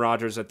 And Aaron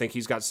Rodgers, I think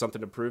he's got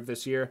something to prove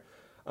this year.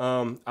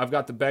 I've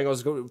got the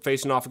Bengals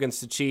facing off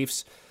against the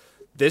Chiefs.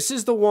 This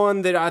is the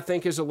one that I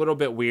think is a little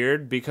bit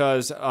weird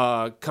because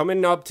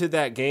coming up to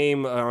that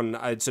game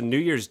it's a New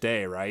Year's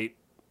Day, right?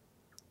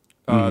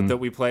 That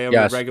we play in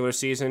the regular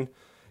season.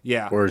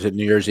 Yeah. Or is it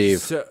New Year's Eve?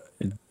 So,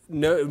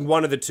 no,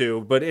 one of the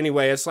two. But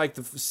anyway, it's like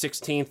the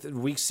 16th,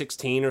 week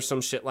 16 or some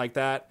shit like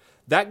that.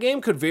 that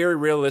game could very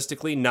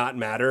realistically not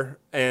matter.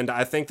 And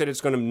I think that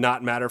it's going to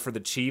not matter for the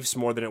Chiefs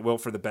more than it will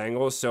for the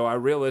Bengals. So I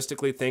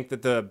realistically think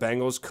that the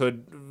Bengals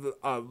could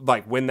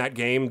win that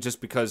game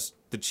just because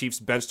the Chiefs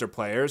benched their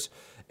players.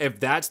 If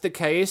that's the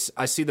case,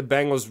 I see the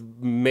Bengals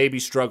maybe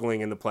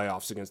struggling in the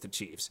playoffs against the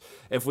Chiefs.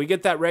 If we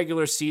get that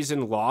regular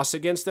season loss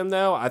against them,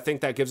 though, I think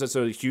that gives us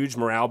a huge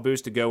morale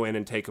boost to go in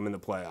and take them in the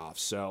playoffs.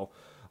 So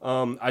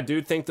I do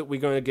think that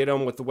we're going to get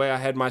them with the way I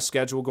had my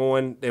schedule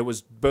going. It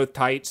was both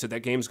tight, so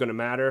that game's going to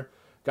matter.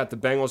 Got the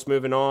Bengals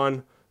moving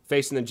on,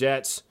 facing the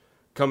Jets,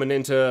 coming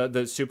into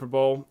the Super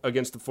Bowl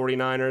against the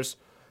 49ers.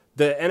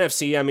 The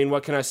NFC, I mean,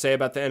 what can I say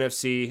about the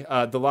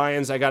NFC? The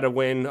Lions, I got to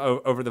win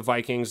over the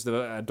Vikings.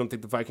 I don't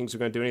think the Vikings are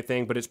going to do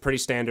anything, but it's pretty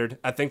standard.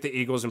 I think the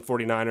Eagles and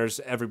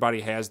 49ers,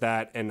 everybody has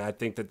that, and I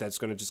think that that's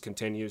going to just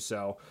continue.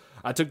 So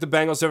I took the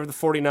Bengals over the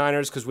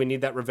 49ers because we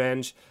need that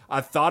revenge.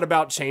 I thought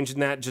about changing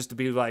that just to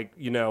be like,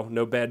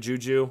 no bad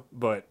juju,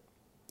 but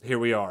here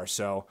we are.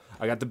 So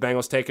I got the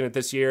Bengals taking it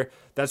this year.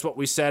 That's what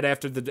we said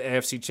after the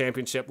AFC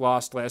Championship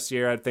lost last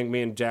year. I think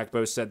me and Jack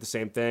both said the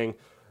same thing.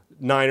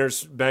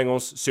 Niners,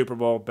 Bengals, Super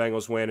Bowl,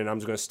 Bengals win, and I'm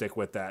just going to stick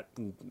with that.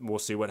 We'll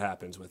see what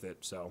happens with it.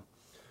 So,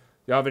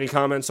 y'all have any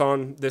comments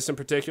on this in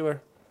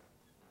particular?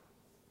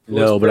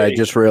 No, but I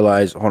just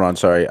realized. Hold on,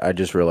 sorry. I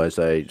just realized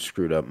I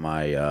screwed up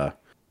my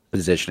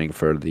positioning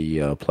for the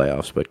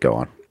playoffs. But go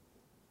on.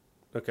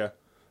 Okay.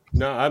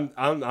 No,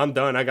 I'm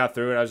done. I got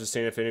through it. I was just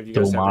seeing if any of you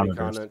guys have any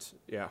comments.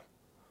 Yeah.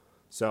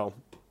 So.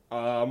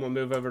 I'm going to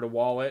move over to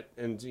Wallet,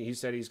 and he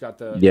said he's got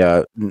the...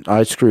 Yeah,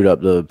 I screwed up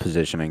the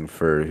positioning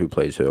for who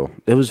plays who.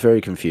 It was very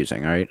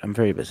confusing, all right? I'm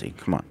very busy.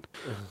 Come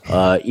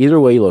on. Either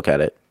way you look at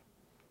it,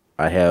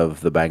 I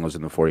have the Bengals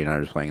and the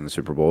 49ers playing in the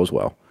Super Bowl as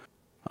well.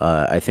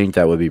 I think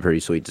that would be pretty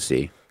sweet to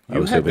see. I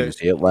was hoping to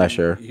see it last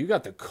year. You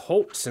got the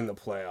Colts in the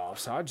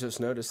playoffs. I just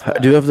noticed that. I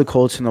do have the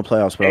Colts in the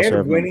playoffs, but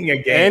and winning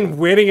a game. And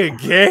winning a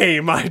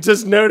game. I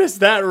just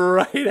noticed that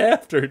right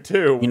after,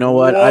 too. You know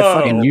what?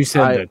 You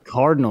said the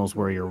Cardinals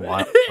were your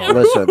wild card.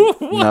 Listen,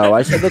 no,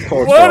 I said the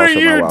Colts. What are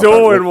you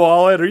doing,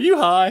 Wallet? Are you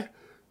high?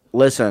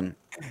 Listen,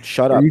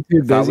 shut up.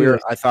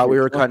 I thought we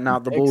were cutting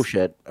out the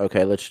bullshit.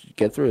 Okay, let's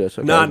get through this.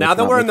 Okay? No, now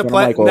that we're in the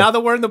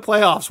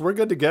playoffs, we're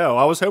good to go.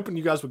 I was hoping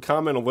you guys would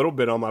comment a little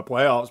bit on my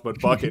playoffs, but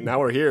fuck it,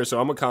 now we're here,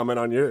 so I'm gonna comment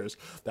on yours.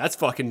 That's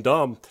fucking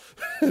dumb.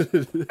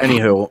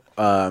 Anywho,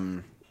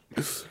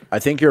 I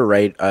think you're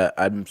right.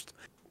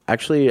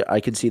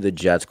 I could see the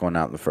Jets going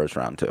out in the first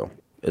round too,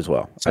 as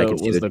well. So I could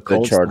see the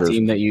Colts Chargers.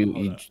 team that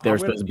they were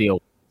supposed to be a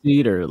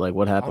seed, or like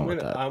what happened with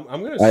that?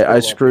 I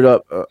screwed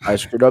up. I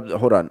screwed up.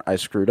 Hold on. I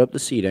screwed up the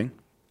seating.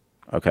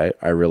 Okay,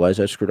 I realized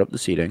I screwed up the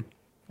seating,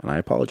 and I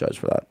apologize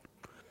for that.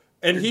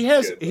 And he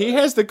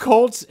has the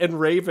Colts and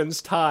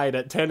Ravens tied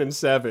at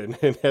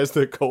 10-7, and has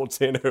the Colts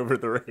in over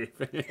the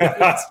Ravens.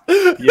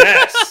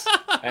 Yes,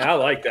 and I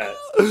like that.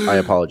 I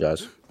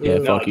apologize. Yeah,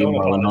 fuck you,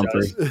 Marlon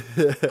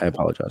Humphrey. I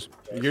apologize.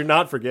 You're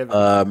not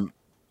forgiven.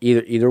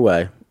 Either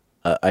way,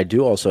 I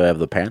do also have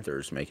the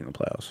Panthers making the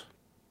playoffs.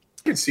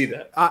 I can see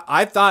that.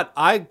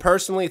 I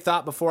personally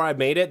thought before I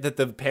made it that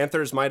the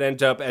Panthers might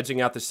end up edging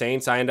out the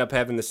Saints. I end up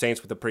having the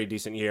Saints with a pretty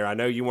decent year. I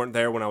know you weren't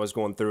there when I was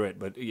going through it,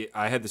 but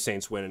I had the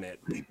Saints winning it.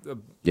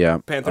 Yeah,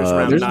 Panthers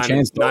around there's 9 a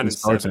chance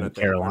 9-7 at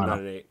Carolina. 9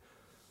 and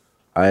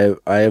 8.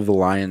 I have the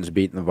Lions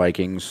beating the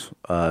Vikings,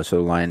 so the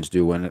Lions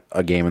do win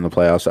a game in the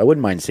playoffs. I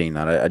wouldn't mind seeing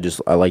that.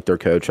 I like their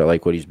coach. I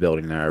like what he's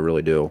building there. I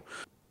really do.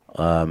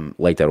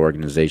 Like that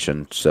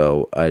organization.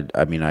 So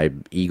I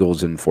mean,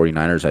 Eagles and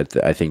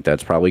 49ers. I think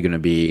that's probably going to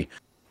be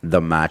the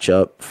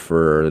matchup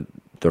for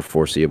the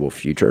foreseeable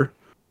future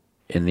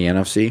in the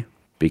NFC,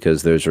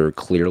 because those are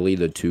clearly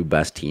the two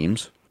best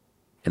teams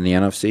in the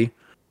NFC.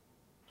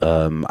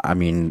 I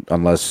mean,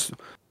 unless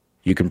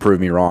you can prove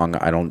me wrong,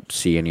 I don't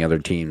see any other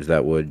teams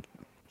that would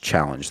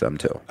challenge them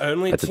too.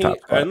 Only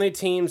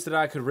teams that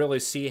I could really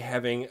see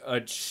having a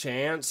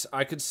chance.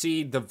 I could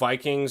see the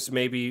Vikings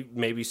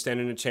maybe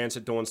standing a chance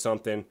at doing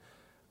something.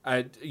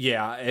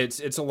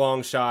 It's a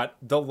long shot.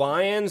 The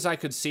Lions, I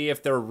could see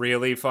if they're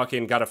really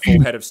fucking got a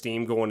full head of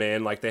steam going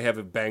in, like they have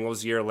a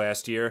Bengals year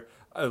last year,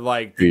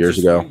 like 2 years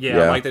ago.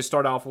 Yeah, like they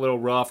start off a little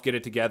rough, get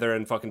it together,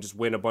 and fucking just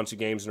win a bunch of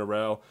games in a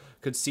row.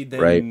 Could see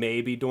them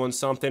maybe doing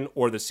something,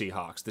 or the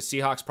Seahawks. The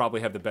Seahawks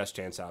probably have the best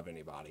chance out of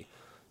anybody.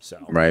 So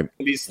right,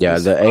 yeah.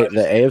 The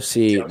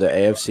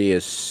AFC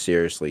is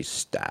seriously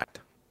stacked,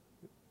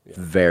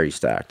 very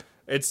stacked.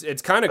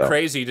 It's kind of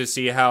crazy to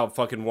see how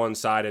fucking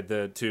one-sided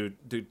the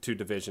two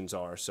divisions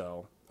are.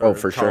 So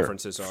for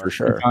conferences sure, are. for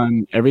sure.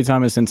 Every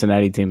time a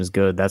Cincinnati team is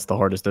good, that's the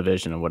hardest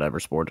division in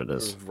whatever sport it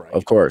is. Right.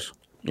 Of course,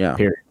 yeah.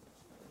 Period.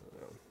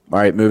 All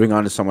right, moving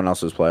on to someone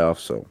else's playoffs,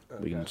 so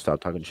we can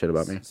stop talking shit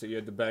about me. So you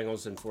had the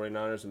Bengals and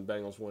 49ers, and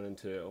Bengals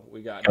 1-2.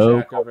 We got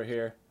Jack over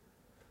here.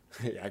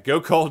 Yeah, go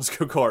Colts,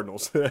 go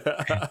Cardinals. All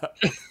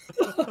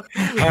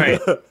right.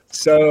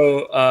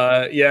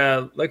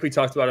 So, like we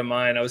talked about in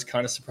mine, I was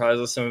kind of surprised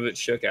that some of it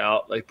shook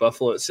out. Like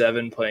Buffalo at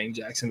 7, playing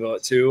Jacksonville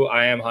at 2.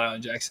 I am high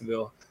on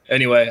Jacksonville.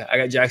 Anyway, I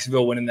got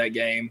Jacksonville winning that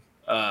game.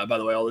 By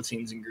the way, all the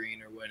teams in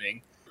green are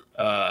winning.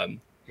 I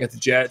got the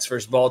Jets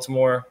versus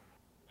Baltimore.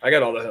 I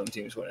got all the home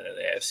teams winning in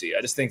the AFC.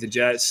 I just think the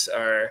Jets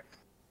are,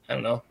 I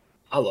don't know.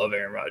 I love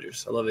Aaron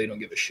Rodgers. I love that he don't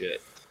give a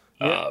shit.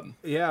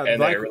 Yeah, and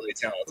like, they're really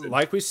talented.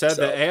 Like we said,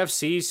 So- the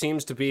AFC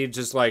seems to be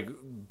just like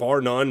bar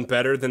none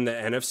better than the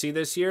NFC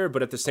this year.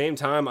 But at the same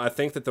time, I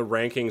think that the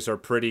rankings are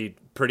pretty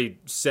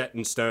set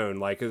in stone.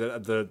 Like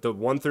the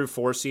 1 through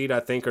 4 seed, I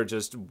think, are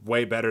just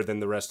way better than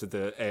the rest of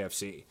the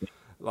AFC.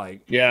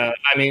 Like, yeah,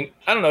 I mean,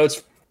 I don't know.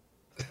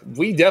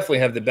 We definitely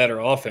have the better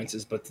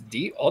offenses, but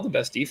all the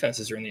best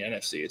defenses are in the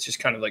NFC. It's just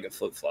kind of like a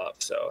flip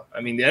flop. So I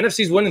mean, the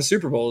NFC's winning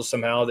Super Bowls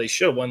somehow. They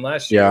should have won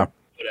last year. Yeah,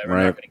 whatever. right.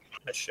 I'm not gonna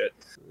get that shit.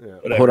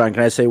 yeah. Hold on,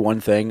 can I say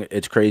one thing?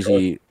 It's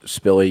crazy,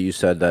 Spilly. You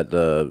said that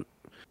the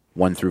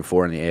 1 through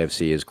 4 in the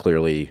AFC is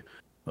clearly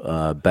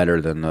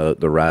better than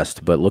the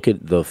rest, but look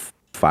at the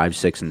 5,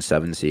 6, and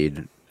 7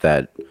 seed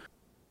that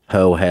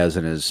Ho has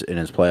in his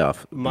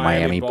playoff: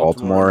 Miami,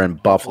 Baltimore,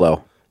 and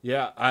Buffalo.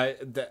 Yeah,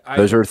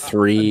 Those are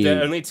three.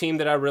 The only team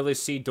that I really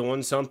see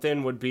doing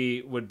something would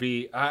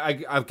be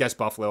I guess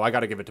Buffalo. I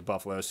got to give it to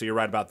Buffalo. So you're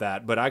right about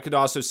that. But I could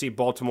also see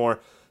Baltimore.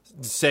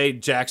 Say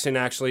Jackson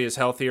actually is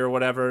healthy or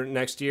whatever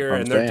next year,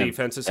 and their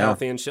defense is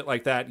healthy and shit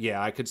like that.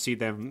 Yeah, I could see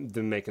them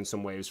making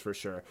some waves for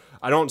sure.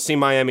 I don't see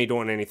Miami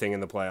doing anything in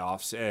the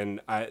playoffs, and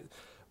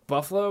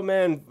Buffalo,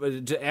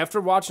 man,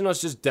 after watching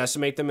us just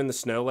decimate them in the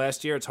snow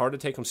last year, it's hard to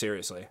take them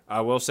seriously.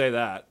 I will say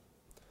that.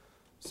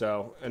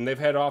 So, and they've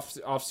had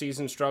off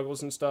season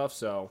struggles and stuff.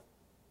 So,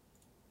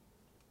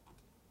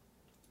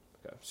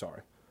 okay,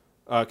 sorry.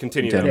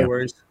 Continue. No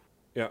worries.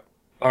 Yeah.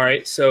 All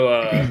right. So,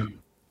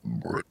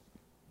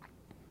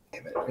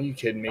 damn it, are you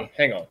kidding me?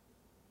 Hang on.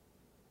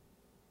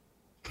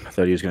 I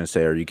thought he was going to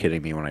say, "Are you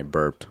kidding me?" when I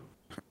burped.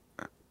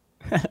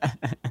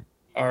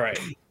 All right.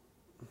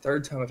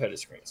 Third time I've had a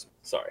screen.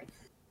 Sorry.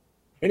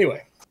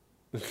 Anyway,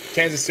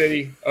 Kansas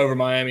City over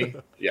Miami.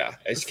 Yeah,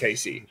 it's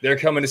KC. They're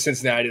coming to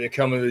Cincinnati. They're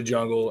coming to the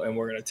jungle, and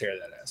we're going to tear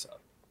that ass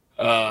up.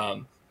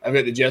 I've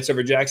got the Jets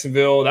over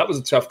Jacksonville. That was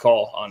a tough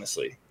call,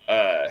 honestly.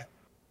 I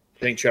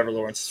think Trevor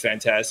Lawrence is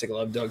fantastic. I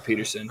love Doug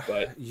Peterson,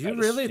 but you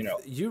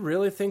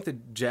really think the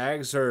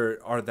Jags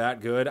are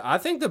that good? I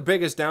think the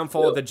biggest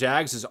downfall of the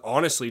Jags is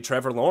honestly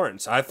Trevor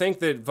Lawrence. I think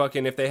that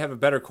fucking if they have a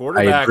better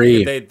quarterback,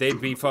 they'd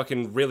be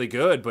fucking really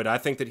good. But I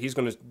think that he's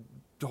going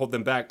to hold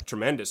them back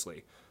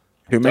tremendously.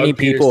 Too many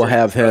people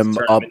have him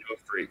up.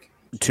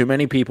 Too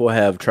many people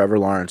have Trevor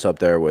Lawrence up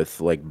there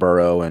with like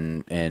Burrow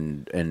and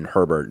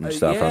Herbert and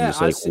stuff. I'm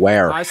just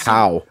like,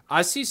 how?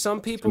 I see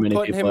some people Too many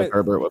putting people him like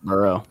Herbert with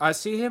Burrow. I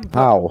see him.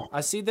 How?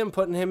 I see them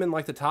putting him in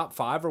like the top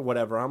 5 or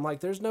whatever. I'm like,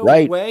 there's no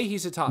way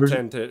he's a top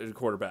 10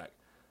 quarterback.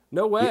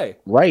 No way.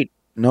 Right?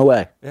 No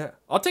way. Yeah,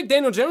 I'll take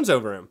Daniel Jones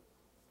over him.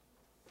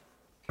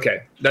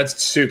 Okay,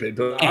 that's stupid.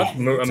 But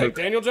I'm take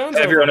Daniel Jones.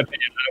 Have over your own him.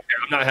 opinion. I don't care.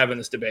 I'm not having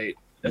this debate.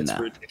 That's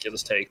a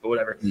ridiculous take, but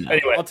whatever. No.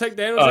 Anyway, I'll take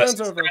Daniel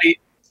Jones over him.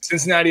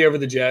 Cincinnati over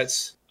the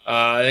Jets.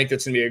 I think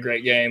that's going to be a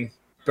great game.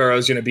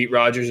 Burrow's going to beat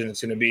Rodgers, and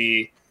it's going to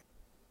be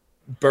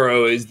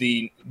Burrow is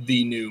the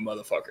new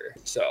motherfucker.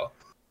 So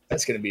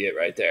that's going to be it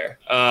right there.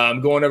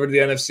 Going over to the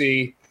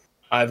NFC,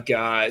 I've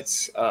got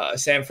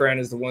San Fran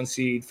as the 1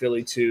 seed,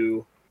 Philly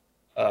 2,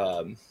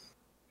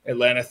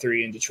 Atlanta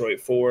 3, and Detroit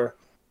 4.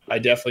 I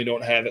definitely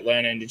don't have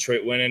Atlanta and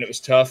Detroit winning. It was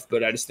tough,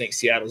 but I just think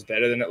Seattle's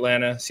better than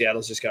Atlanta.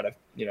 Seattle's just got to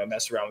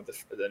mess around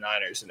with the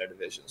Niners in their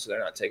division, so they're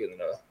not taking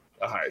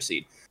a higher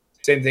seed.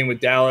 Same thing with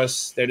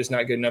Dallas. They're just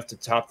not good enough to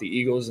top the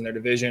Eagles in their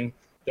division.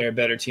 They're a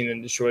better team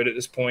than Detroit at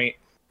this point.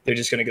 They're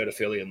just going to go to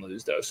Philly and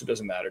lose, though, so it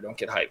doesn't matter. Don't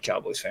get hyped,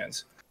 Cowboys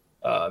fans.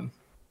 I've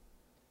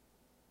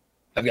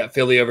got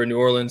Philly over New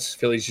Orleans.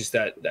 Philly's just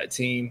that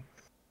team.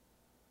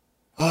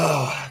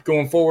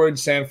 Going forward,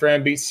 San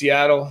Fran beats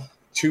Seattle.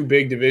 2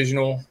 big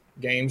divisional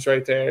games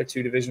right there.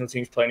 2 divisional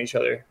teams playing each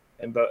other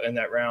in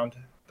that round.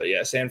 But,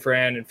 yeah, San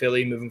Fran and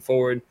Philly moving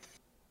forward.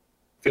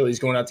 Philly's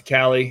going out to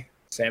Cali.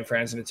 San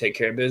Fran's going to take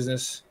care of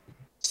business.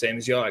 Same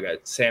as y'all. I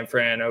got San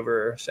Fran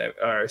over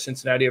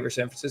Cincinnati over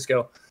San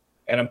Francisco.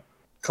 And I'm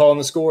calling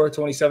the score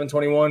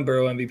 27-21,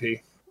 Burrow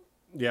MVP.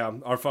 Yeah,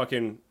 our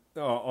fucking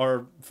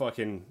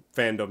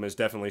fandom is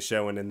definitely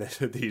showing in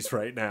these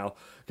right now.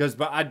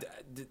 But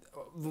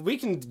we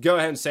can go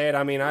ahead and say it.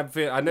 I mean, I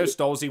know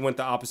Stolze went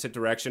the opposite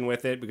direction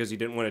with it because he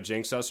didn't want to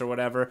jinx us or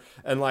whatever.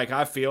 And, like,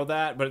 I feel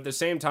that. But at the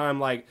same time,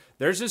 like,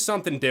 there's just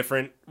something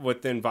different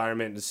with the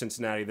environment in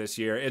Cincinnati this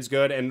year. It's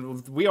good.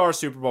 And we are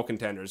Super Bowl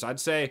contenders.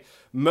 I'd say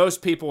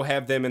most people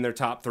have them in their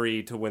top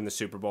 3 to win the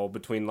Super Bowl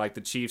between, like,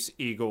 the Chiefs,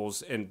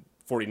 Eagles, and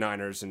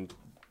 49ers and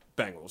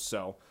Bengals.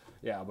 So,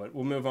 yeah, but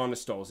we'll move on to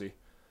Stolze.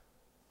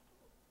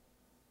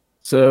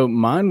 So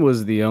mine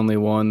was the only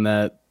one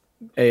that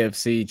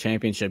AFC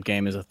Championship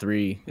game is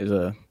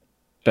a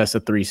best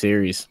of 3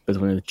 series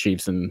between the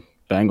Chiefs and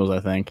Bengals, I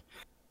think.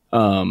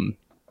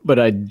 But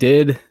I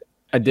did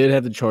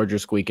have the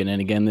Chargers squeaking in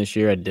again this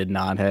year. I did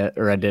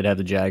have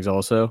the Jags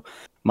also.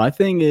 My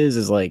thing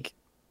is like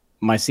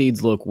my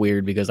seeds look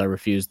weird because I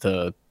refuse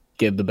to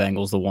give the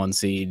Bengals the 1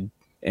 seed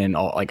and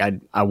all. Like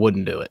I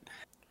wouldn't do it.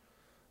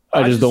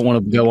 I just don't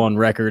want to go on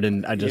record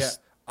and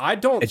I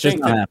don't It's just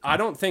think not that happening. I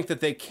don't think that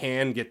they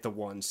can get the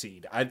 1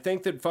 seed. I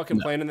think that fucking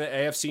playing in the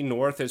AFC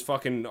North as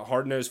fucking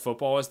hard-nosed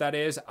football as that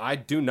is, I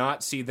do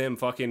not see them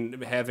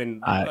fucking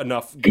having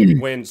enough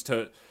wins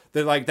to.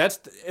 They're like, that's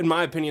in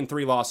my opinion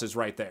 3 losses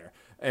right there.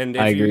 And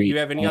I if agree. you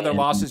have any other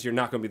losses, you're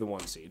not going to be the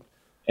 1 seed.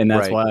 And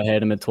that's Right. why I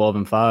had them at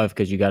 12-5,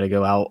 because you got to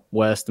go out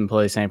west and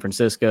play San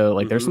Francisco.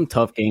 Like, there's some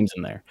tough games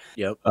in there.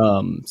 Yep.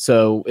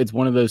 So it's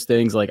one of those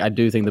things. Like, I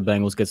do think the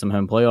Bengals get some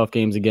home playoff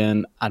games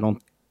again.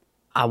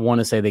 I want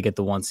to say they get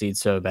the 1 seed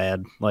so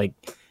bad. Like,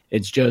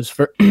 it's Joe's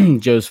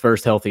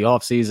first healthy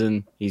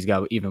offseason. He's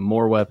got even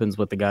more weapons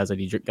with the guys that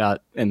he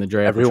got in the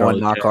draft. Everyone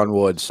knock on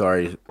wood.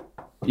 Sorry.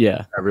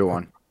 Yeah.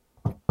 Everyone.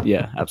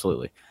 Yeah,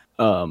 absolutely.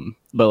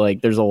 But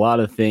like, there's a lot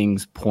of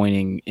things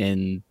pointing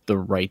in the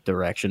right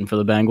direction for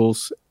the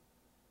Bengals.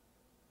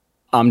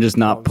 I'm just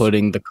not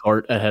putting the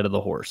cart ahead of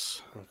the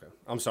horse. Okay.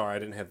 I'm sorry, I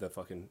didn't have the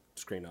fucking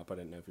screen up. I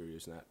didn't know if you were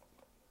using that.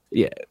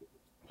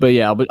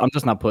 Yeah, but I'm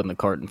just not putting the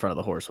cart in front of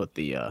the horse with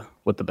the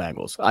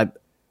Bengals.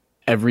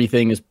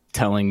 Everything is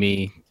telling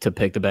me to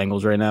pick the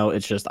Bengals right now.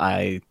 It's just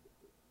my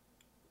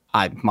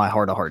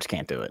heart of hearts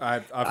can't do it.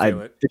 I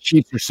feel it. The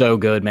Chiefs are so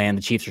good, man.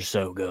 The Chiefs are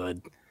so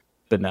good.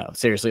 But no,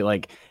 seriously,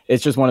 like,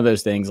 it's just one of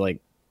those things.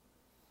 Like,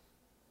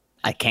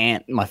 I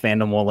can't. My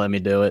fandom won't let me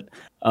do it.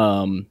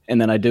 And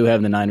then I do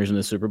have the Niners in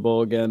the Super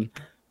Bowl again,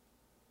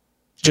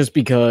 just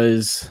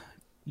because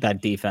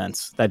that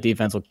defense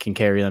can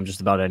carry them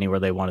just about anywhere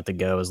they want it to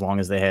go, as long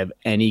as they have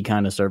any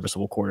kind of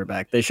serviceable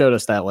quarterback. They showed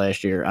us that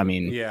last year. I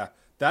mean, Yeah.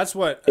 That's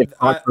what if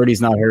Brock Purdy's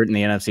not hurt in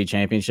the NFC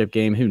Championship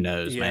game, who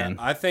knows, yeah, man?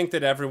 I think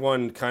that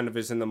everyone kind of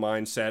is in the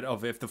mindset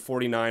of, if the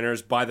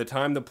 49ers, by the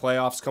time the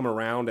playoffs come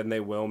around, and they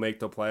will make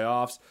the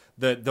playoffs,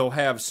 that they'll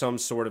have some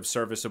sort of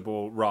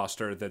serviceable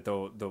roster that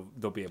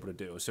they'll be able to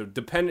do. So it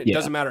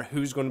doesn't matter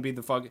who's going to be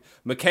the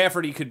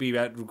McCaffrey could be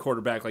at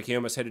quarterback like he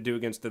almost had to do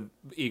against the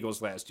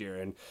Eagles last year,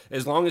 and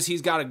as long as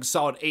he's got a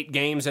solid 8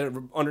 games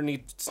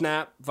underneath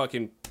snap,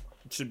 fucking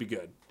should be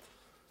good.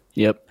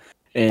 Yep.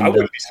 And I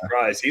wouldn't be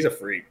surprised. He's a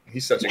freak.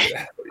 He's such a good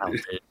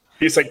athlete, dude.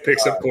 He just like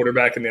picks up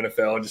quarterback in the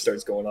NFL and just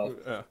starts going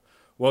off.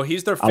 Well,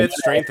 he's their 5th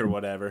strength or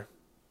whatever.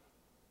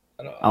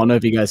 I don't know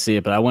if you guys see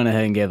it, but I went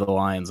ahead and gave the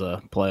Lions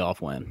a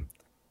playoff win.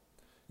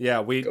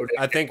 Yeah,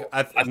 I think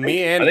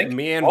me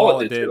and Wallet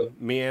Wallet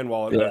did. Me and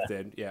Wallet both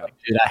did. Yeah,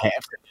 Dude, I have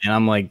to. And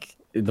I'm like,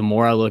 the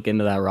more I look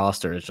into that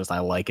roster, it's just I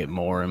like it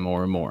more and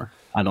more and more.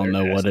 I don't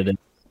know what it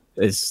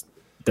is.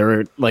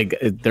 They're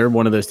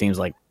one of those teams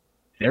like.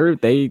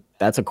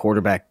 That's a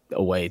quarterback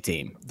away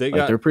team.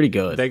 They're pretty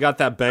good. They got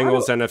that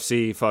Bengals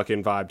NFC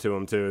fucking vibe to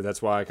them too.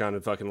 That's why I kind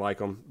of fucking like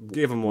them.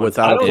 Give them one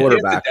without a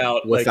quarterback.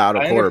 Without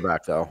a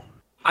quarterback, though.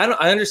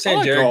 I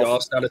understand Jared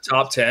Goff's not a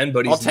top 10,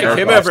 but I'll take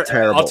him over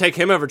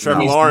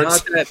Trevor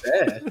Lawrence. He's not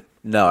that bad.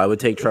 No, I would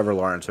take Trevor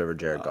Lawrence over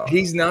Jared Goff.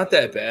 He's not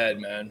that bad,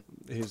 man.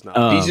 He's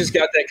not. He's just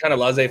got that kind of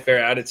laissez-faire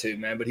attitude,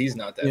 man. But he's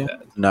not that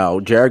bad.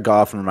 No, Jared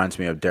Goff reminds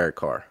me of Derek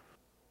Carr.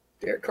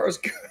 Derek Carr's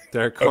good.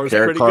 Derek Carr's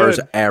Derek pretty Carr's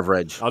good.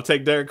 average. I'll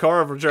take Derek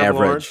Carr over Trevor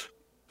Lawrence.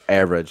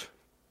 Average.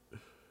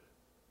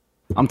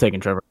 I'm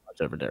taking Trevor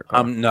Lawrence over Derek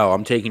Carr. No,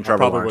 I'm taking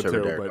Trevor Lawrence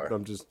over Derek Carr. But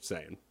I'm just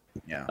saying.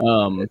 Yeah.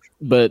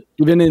 But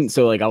even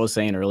like I was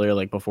saying earlier,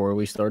 like before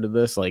we started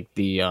this, like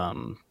the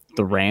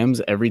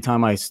Rams, every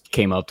time I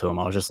came up to them,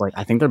 I was just like,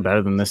 I think they're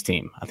better than this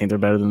team. I think they're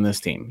better than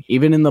this team.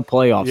 Even in the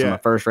playoffs in the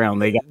first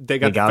round, they got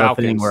a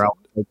thing where I was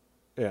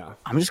like,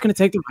 I'm just gonna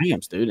take the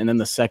Rams, dude. And then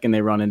the second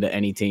they run into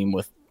any team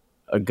with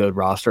a good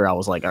roster, I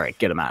was like, all right,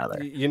 get them out of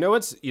there. You know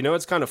what's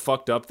kind of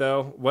fucked up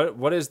though?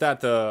 What is that,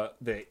 the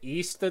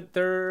East that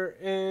they're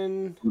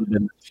in?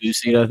 The 2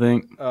 seed, I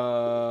think.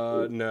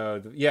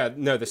 The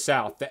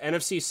South, the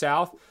NFC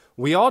South.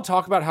 We all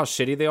talk about how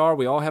shitty they are.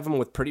 We all have them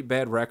with pretty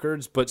bad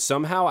records, but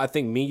somehow I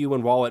think me, you,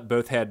 and Wallet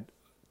both had,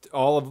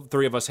 all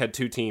 3 of us had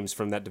 2 teams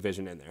from that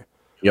division in there.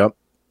 Yep.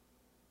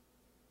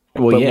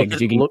 Well, yeah, because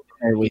you can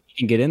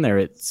get in there.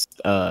 It's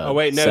oh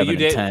wait, no, you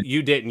didn't. 10.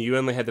 You didn't. You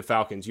only had the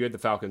Falcons. You had the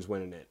Falcons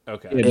winning it.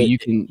 Okay. Yeah, but you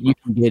can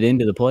get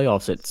into the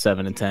playoffs at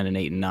 7-10 and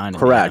 8-9.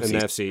 Correct. In the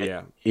NFC,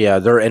 yeah. Yeah,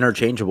 they're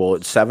interchangeable.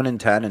 It's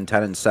 7-10 and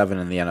 10-7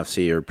 in the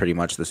NFC are pretty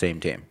much the same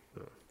team.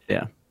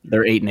 Yeah,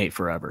 they're 8-8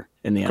 forever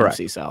in the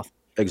NFC South.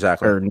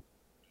 Exactly. Or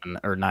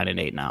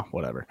 9-8 now,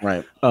 whatever.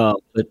 Right.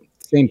 But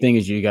same thing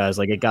as you guys.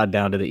 Like, it got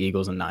down to the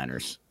Eagles and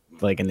Niners,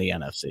 like in the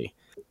NFC.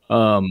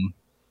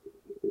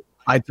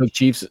 I took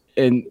Chiefs,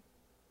 and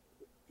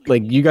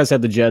like you guys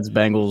had the Jets,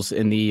 Bengals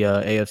in the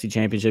AFC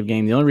Championship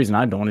game. The only reason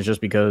I don't is just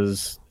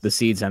because the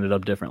seeds ended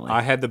up differently.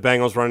 I had the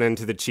Bengals run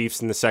into the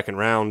Chiefs in the second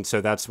round,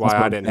 so that's why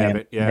I didn't have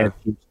it. Yeah,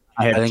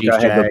 I think Chiefs,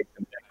 I had the Jags,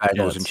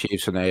 Bengals and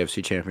Chiefs in the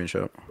AFC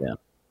Championship. Yeah.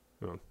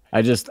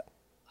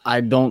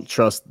 I don't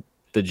trust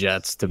the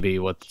Jets to be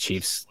what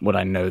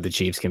I know the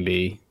Chiefs can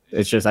be.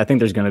 It's just, I think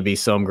there's going to be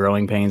some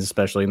growing pains,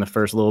 especially in the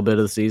first little bit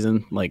of the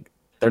season. Like,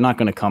 they're not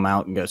going to come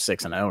out and go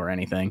 6-0 or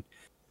anything,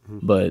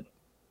 but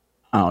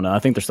I don't know. I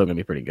think they're still going to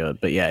be pretty good.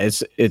 But yeah,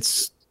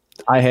 it's.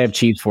 I have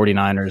Chiefs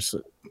 49ers.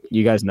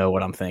 You guys know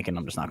what I'm thinking.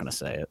 I'm just not going to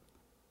say it.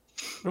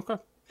 Okay.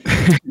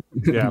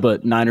 Yeah.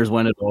 But Niners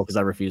win it all because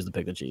I refuse to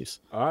pick the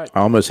Chiefs. All right. I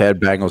almost had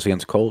Bengals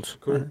against Colts.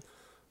 Cool.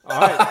 All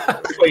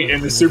right. Wait,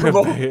 in the Super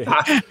Bowl?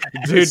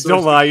 Dude,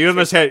 don't lie. You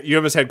almost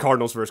had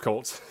Cardinals versus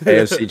Colts.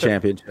 AFC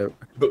Championship.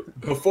 But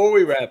before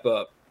we wrap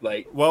up,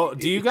 like, well,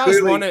 do you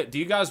guys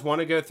want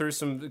to go through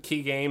some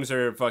key games,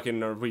 or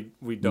fucking are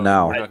we done?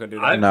 No. We're not gonna do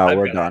that.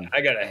 We're done.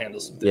 I gotta handle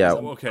some things. Yeah.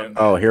 Okay.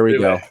 Oh, here we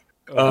go.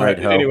 All right.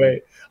 Ho.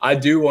 Anyway, I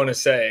do want to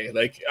say,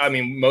 like, I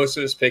mean, most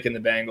of us picking the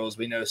Bengals,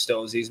 we know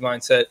Stolz's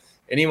mindset.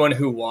 Anyone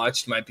who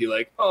watched might be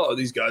like, oh,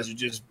 these guys are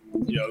just,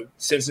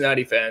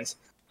 Cincinnati fans.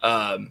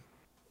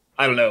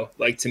 I don't know.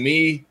 Like, to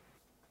me,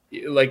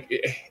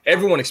 like,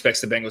 everyone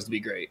expects the Bengals to be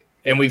great,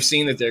 and we've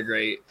seen that they're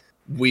great.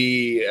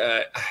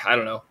 I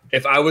don't know.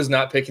 If I was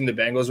not picking the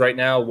Bengals right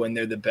now when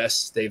they're the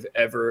best they've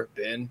ever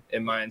been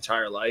in my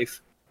entire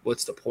life,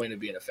 what's the point of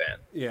being a fan?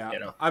 Yeah, you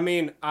know. I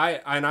mean,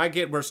 I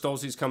get where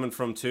Stolze's coming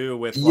from too.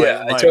 With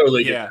I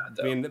totally get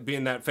that,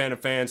 being that fan of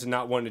fans and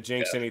not wanting to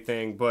jinx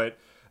anything, but.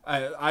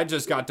 I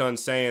just got done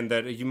saying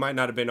that you might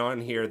not have been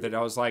on here, that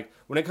I was like,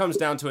 when it comes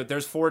down to it,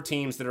 there's 4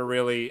 teams that are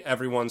really,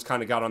 everyone's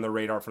kind of got on their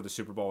radar for the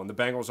Super Bowl, and the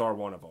Bengals are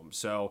one of them.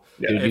 So,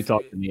 dude, you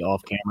talk to me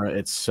off camera,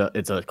 it's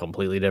a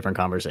completely different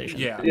conversation.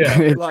 Yeah.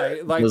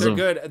 like they're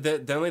good.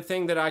 The only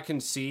thing that I can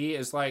see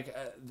is like,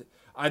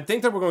 I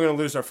think that we're going to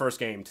lose our first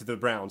game to the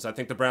Browns. I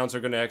think the Browns are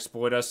going to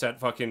exploit us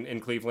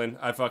in Cleveland.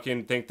 I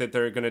fucking think that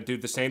they're going to do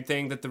the same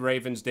thing that the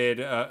Ravens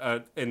did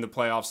in the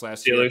playoffs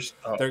last year.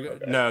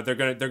 They're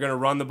going to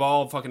run the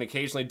ball, fucking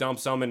occasionally dump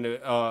some,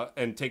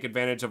 and take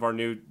advantage of our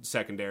new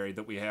secondary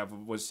that we have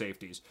with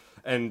safeties.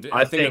 And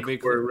I think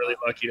we're really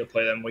lucky to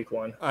play them week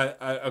 1.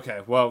 Okay,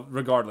 well,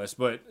 regardless,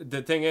 but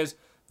the thing is,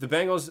 the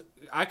Bengals,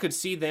 I could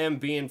see them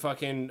being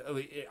fucking.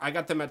 I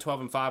got them at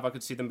 12-5. I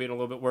could see them being a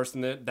little bit worse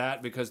than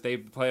that because they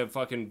play a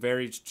fucking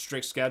very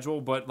strict schedule.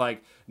 But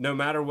like, no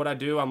matter what I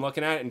do, I'm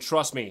looking at it, and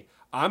trust me,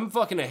 I'm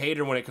fucking a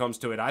hater when it comes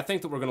to it. I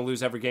think that we're going to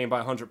lose every game by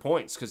 100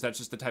 points because that's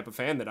just the type of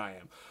fan that I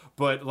am.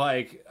 But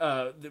like,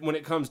 when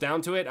it comes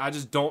down to it, I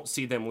just don't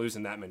see them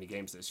losing that many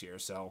games this year.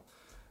 So,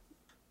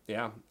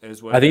 yeah, it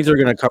is what I think they're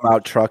going to come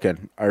out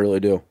trucking. I really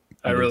do.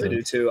 I really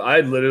do too.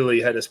 I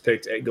literally had us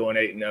picked going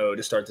 8-0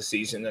 to start the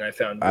season, then I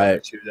found one or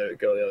two that would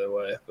go the other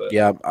way. But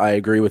yeah, I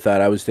agree with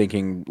that. I was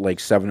thinking like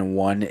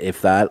 7-1,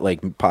 if that,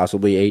 like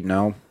possibly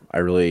 8-0. I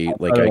really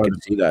I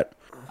could see that.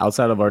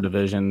 Outside of our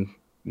division,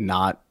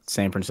 not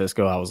San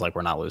Francisco, I was like,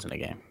 we're not losing a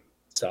game.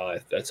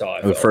 That's how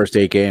I felt. The first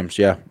 8 games,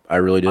 yeah, I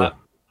really do.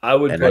 I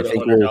would put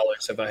 $100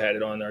 if I had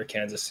it on our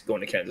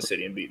going to Kansas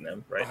City and beating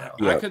them right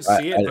now. I could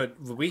see it, but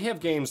we have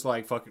games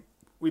like fucking.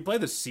 We play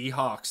the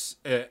Seahawks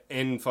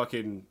in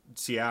fucking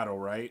Seattle,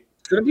 right?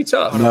 It's gonna be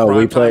tough. No,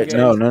 we play.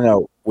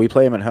 No. We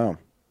play them at home.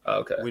 Oh,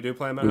 okay. We do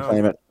play them at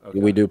home.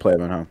 We do play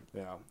them at home.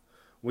 Yeah.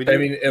 I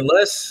mean,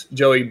 unless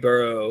Joey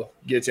Burrow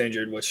gets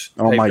injured, which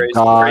oh my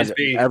god,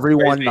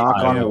 everyone knock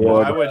on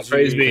wood.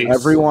 Praise be.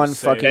 Everyone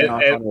fucking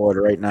knock on wood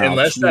right now.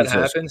 Unless that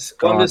happens,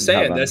 well, I'm just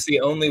saying that's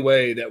the only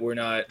way that we're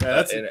not.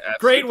 That's a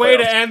great way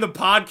to end the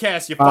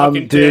podcast. You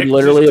fucking dude, dick.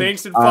 Literally,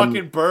 just jinxing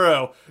fucking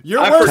Burrow.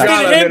 You're worse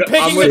than him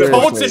picking the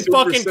Colts and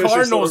fucking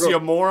Cardinals,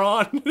 you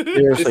moron.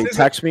 Seriously,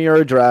 text me your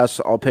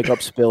address. I'll pick up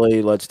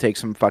Spilly. Let's take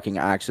some fucking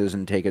axes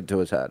and take it to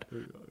his head.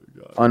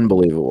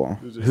 Unbelievable.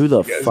 Who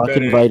the fuck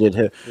invited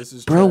him?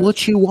 Bro,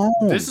 what you want?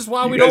 This is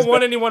why we don't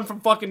want anyone from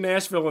fucking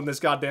Nashville in this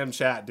goddamn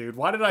chat, dude.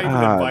 Why did I even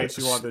invite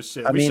you on this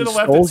shit? I mean,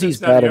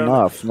 Stolzy's bad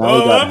enough.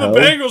 I'm a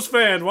Bengals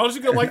fan. Why don't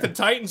you go like the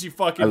Titans, you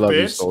fucking bitch? I love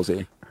you,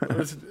 Stolzy.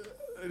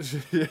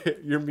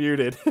 You're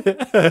muted.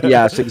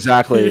 Yes,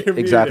 exactly.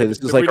 Exactly. This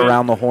is like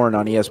Around the Horn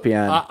on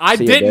ESPN. I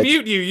didn't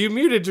mute you. You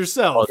muted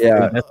yourself.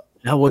 Yeah.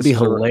 That would be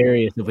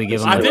hilarious if we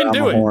give him I didn't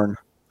do it. Horn.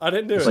 I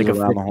didn't do it's it. Like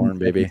Around the Horn,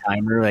 baby.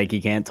 Timer, like he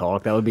can't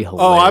talk. That would be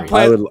hilarious.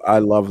 I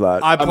love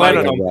that. I plan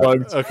on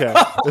unplugged.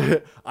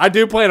 Okay. I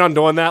do plan on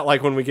doing that,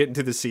 like when we get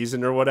into the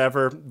season or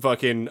whatever.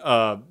 Fucking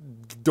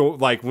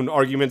like when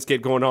arguments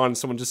get going on, and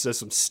someone just says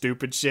some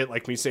stupid shit,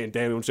 like me saying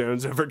Daniel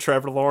Jones over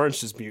Trevor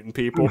Lawrence, just muting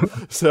people.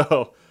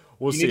 So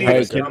we'll see.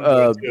 Hey,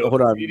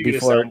 hold on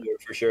before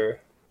for sure.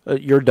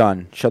 You're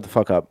done. Shut the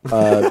fuck up.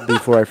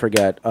 Before I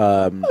forget,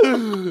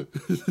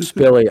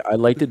 Spilly, I'd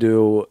like to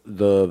do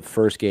the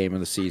first game of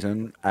the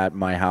season at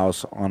my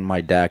house on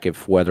my deck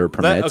if weather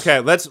permits.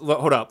 Let's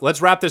hold up.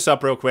 Let's wrap this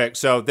up real quick.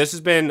 So this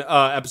has been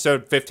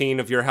episode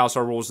 15 of your House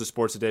Our Rules, the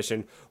Sports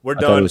Edition. We're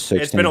done.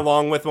 It's been a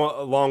long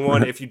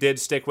one. If you did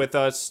stick with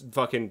us,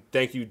 fucking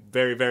thank you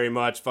very, very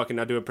much. Fucking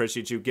I do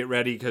appreciate you. Get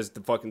ready because the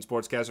fucking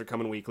sportscasts are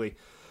coming weekly.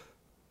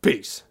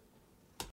 Peace.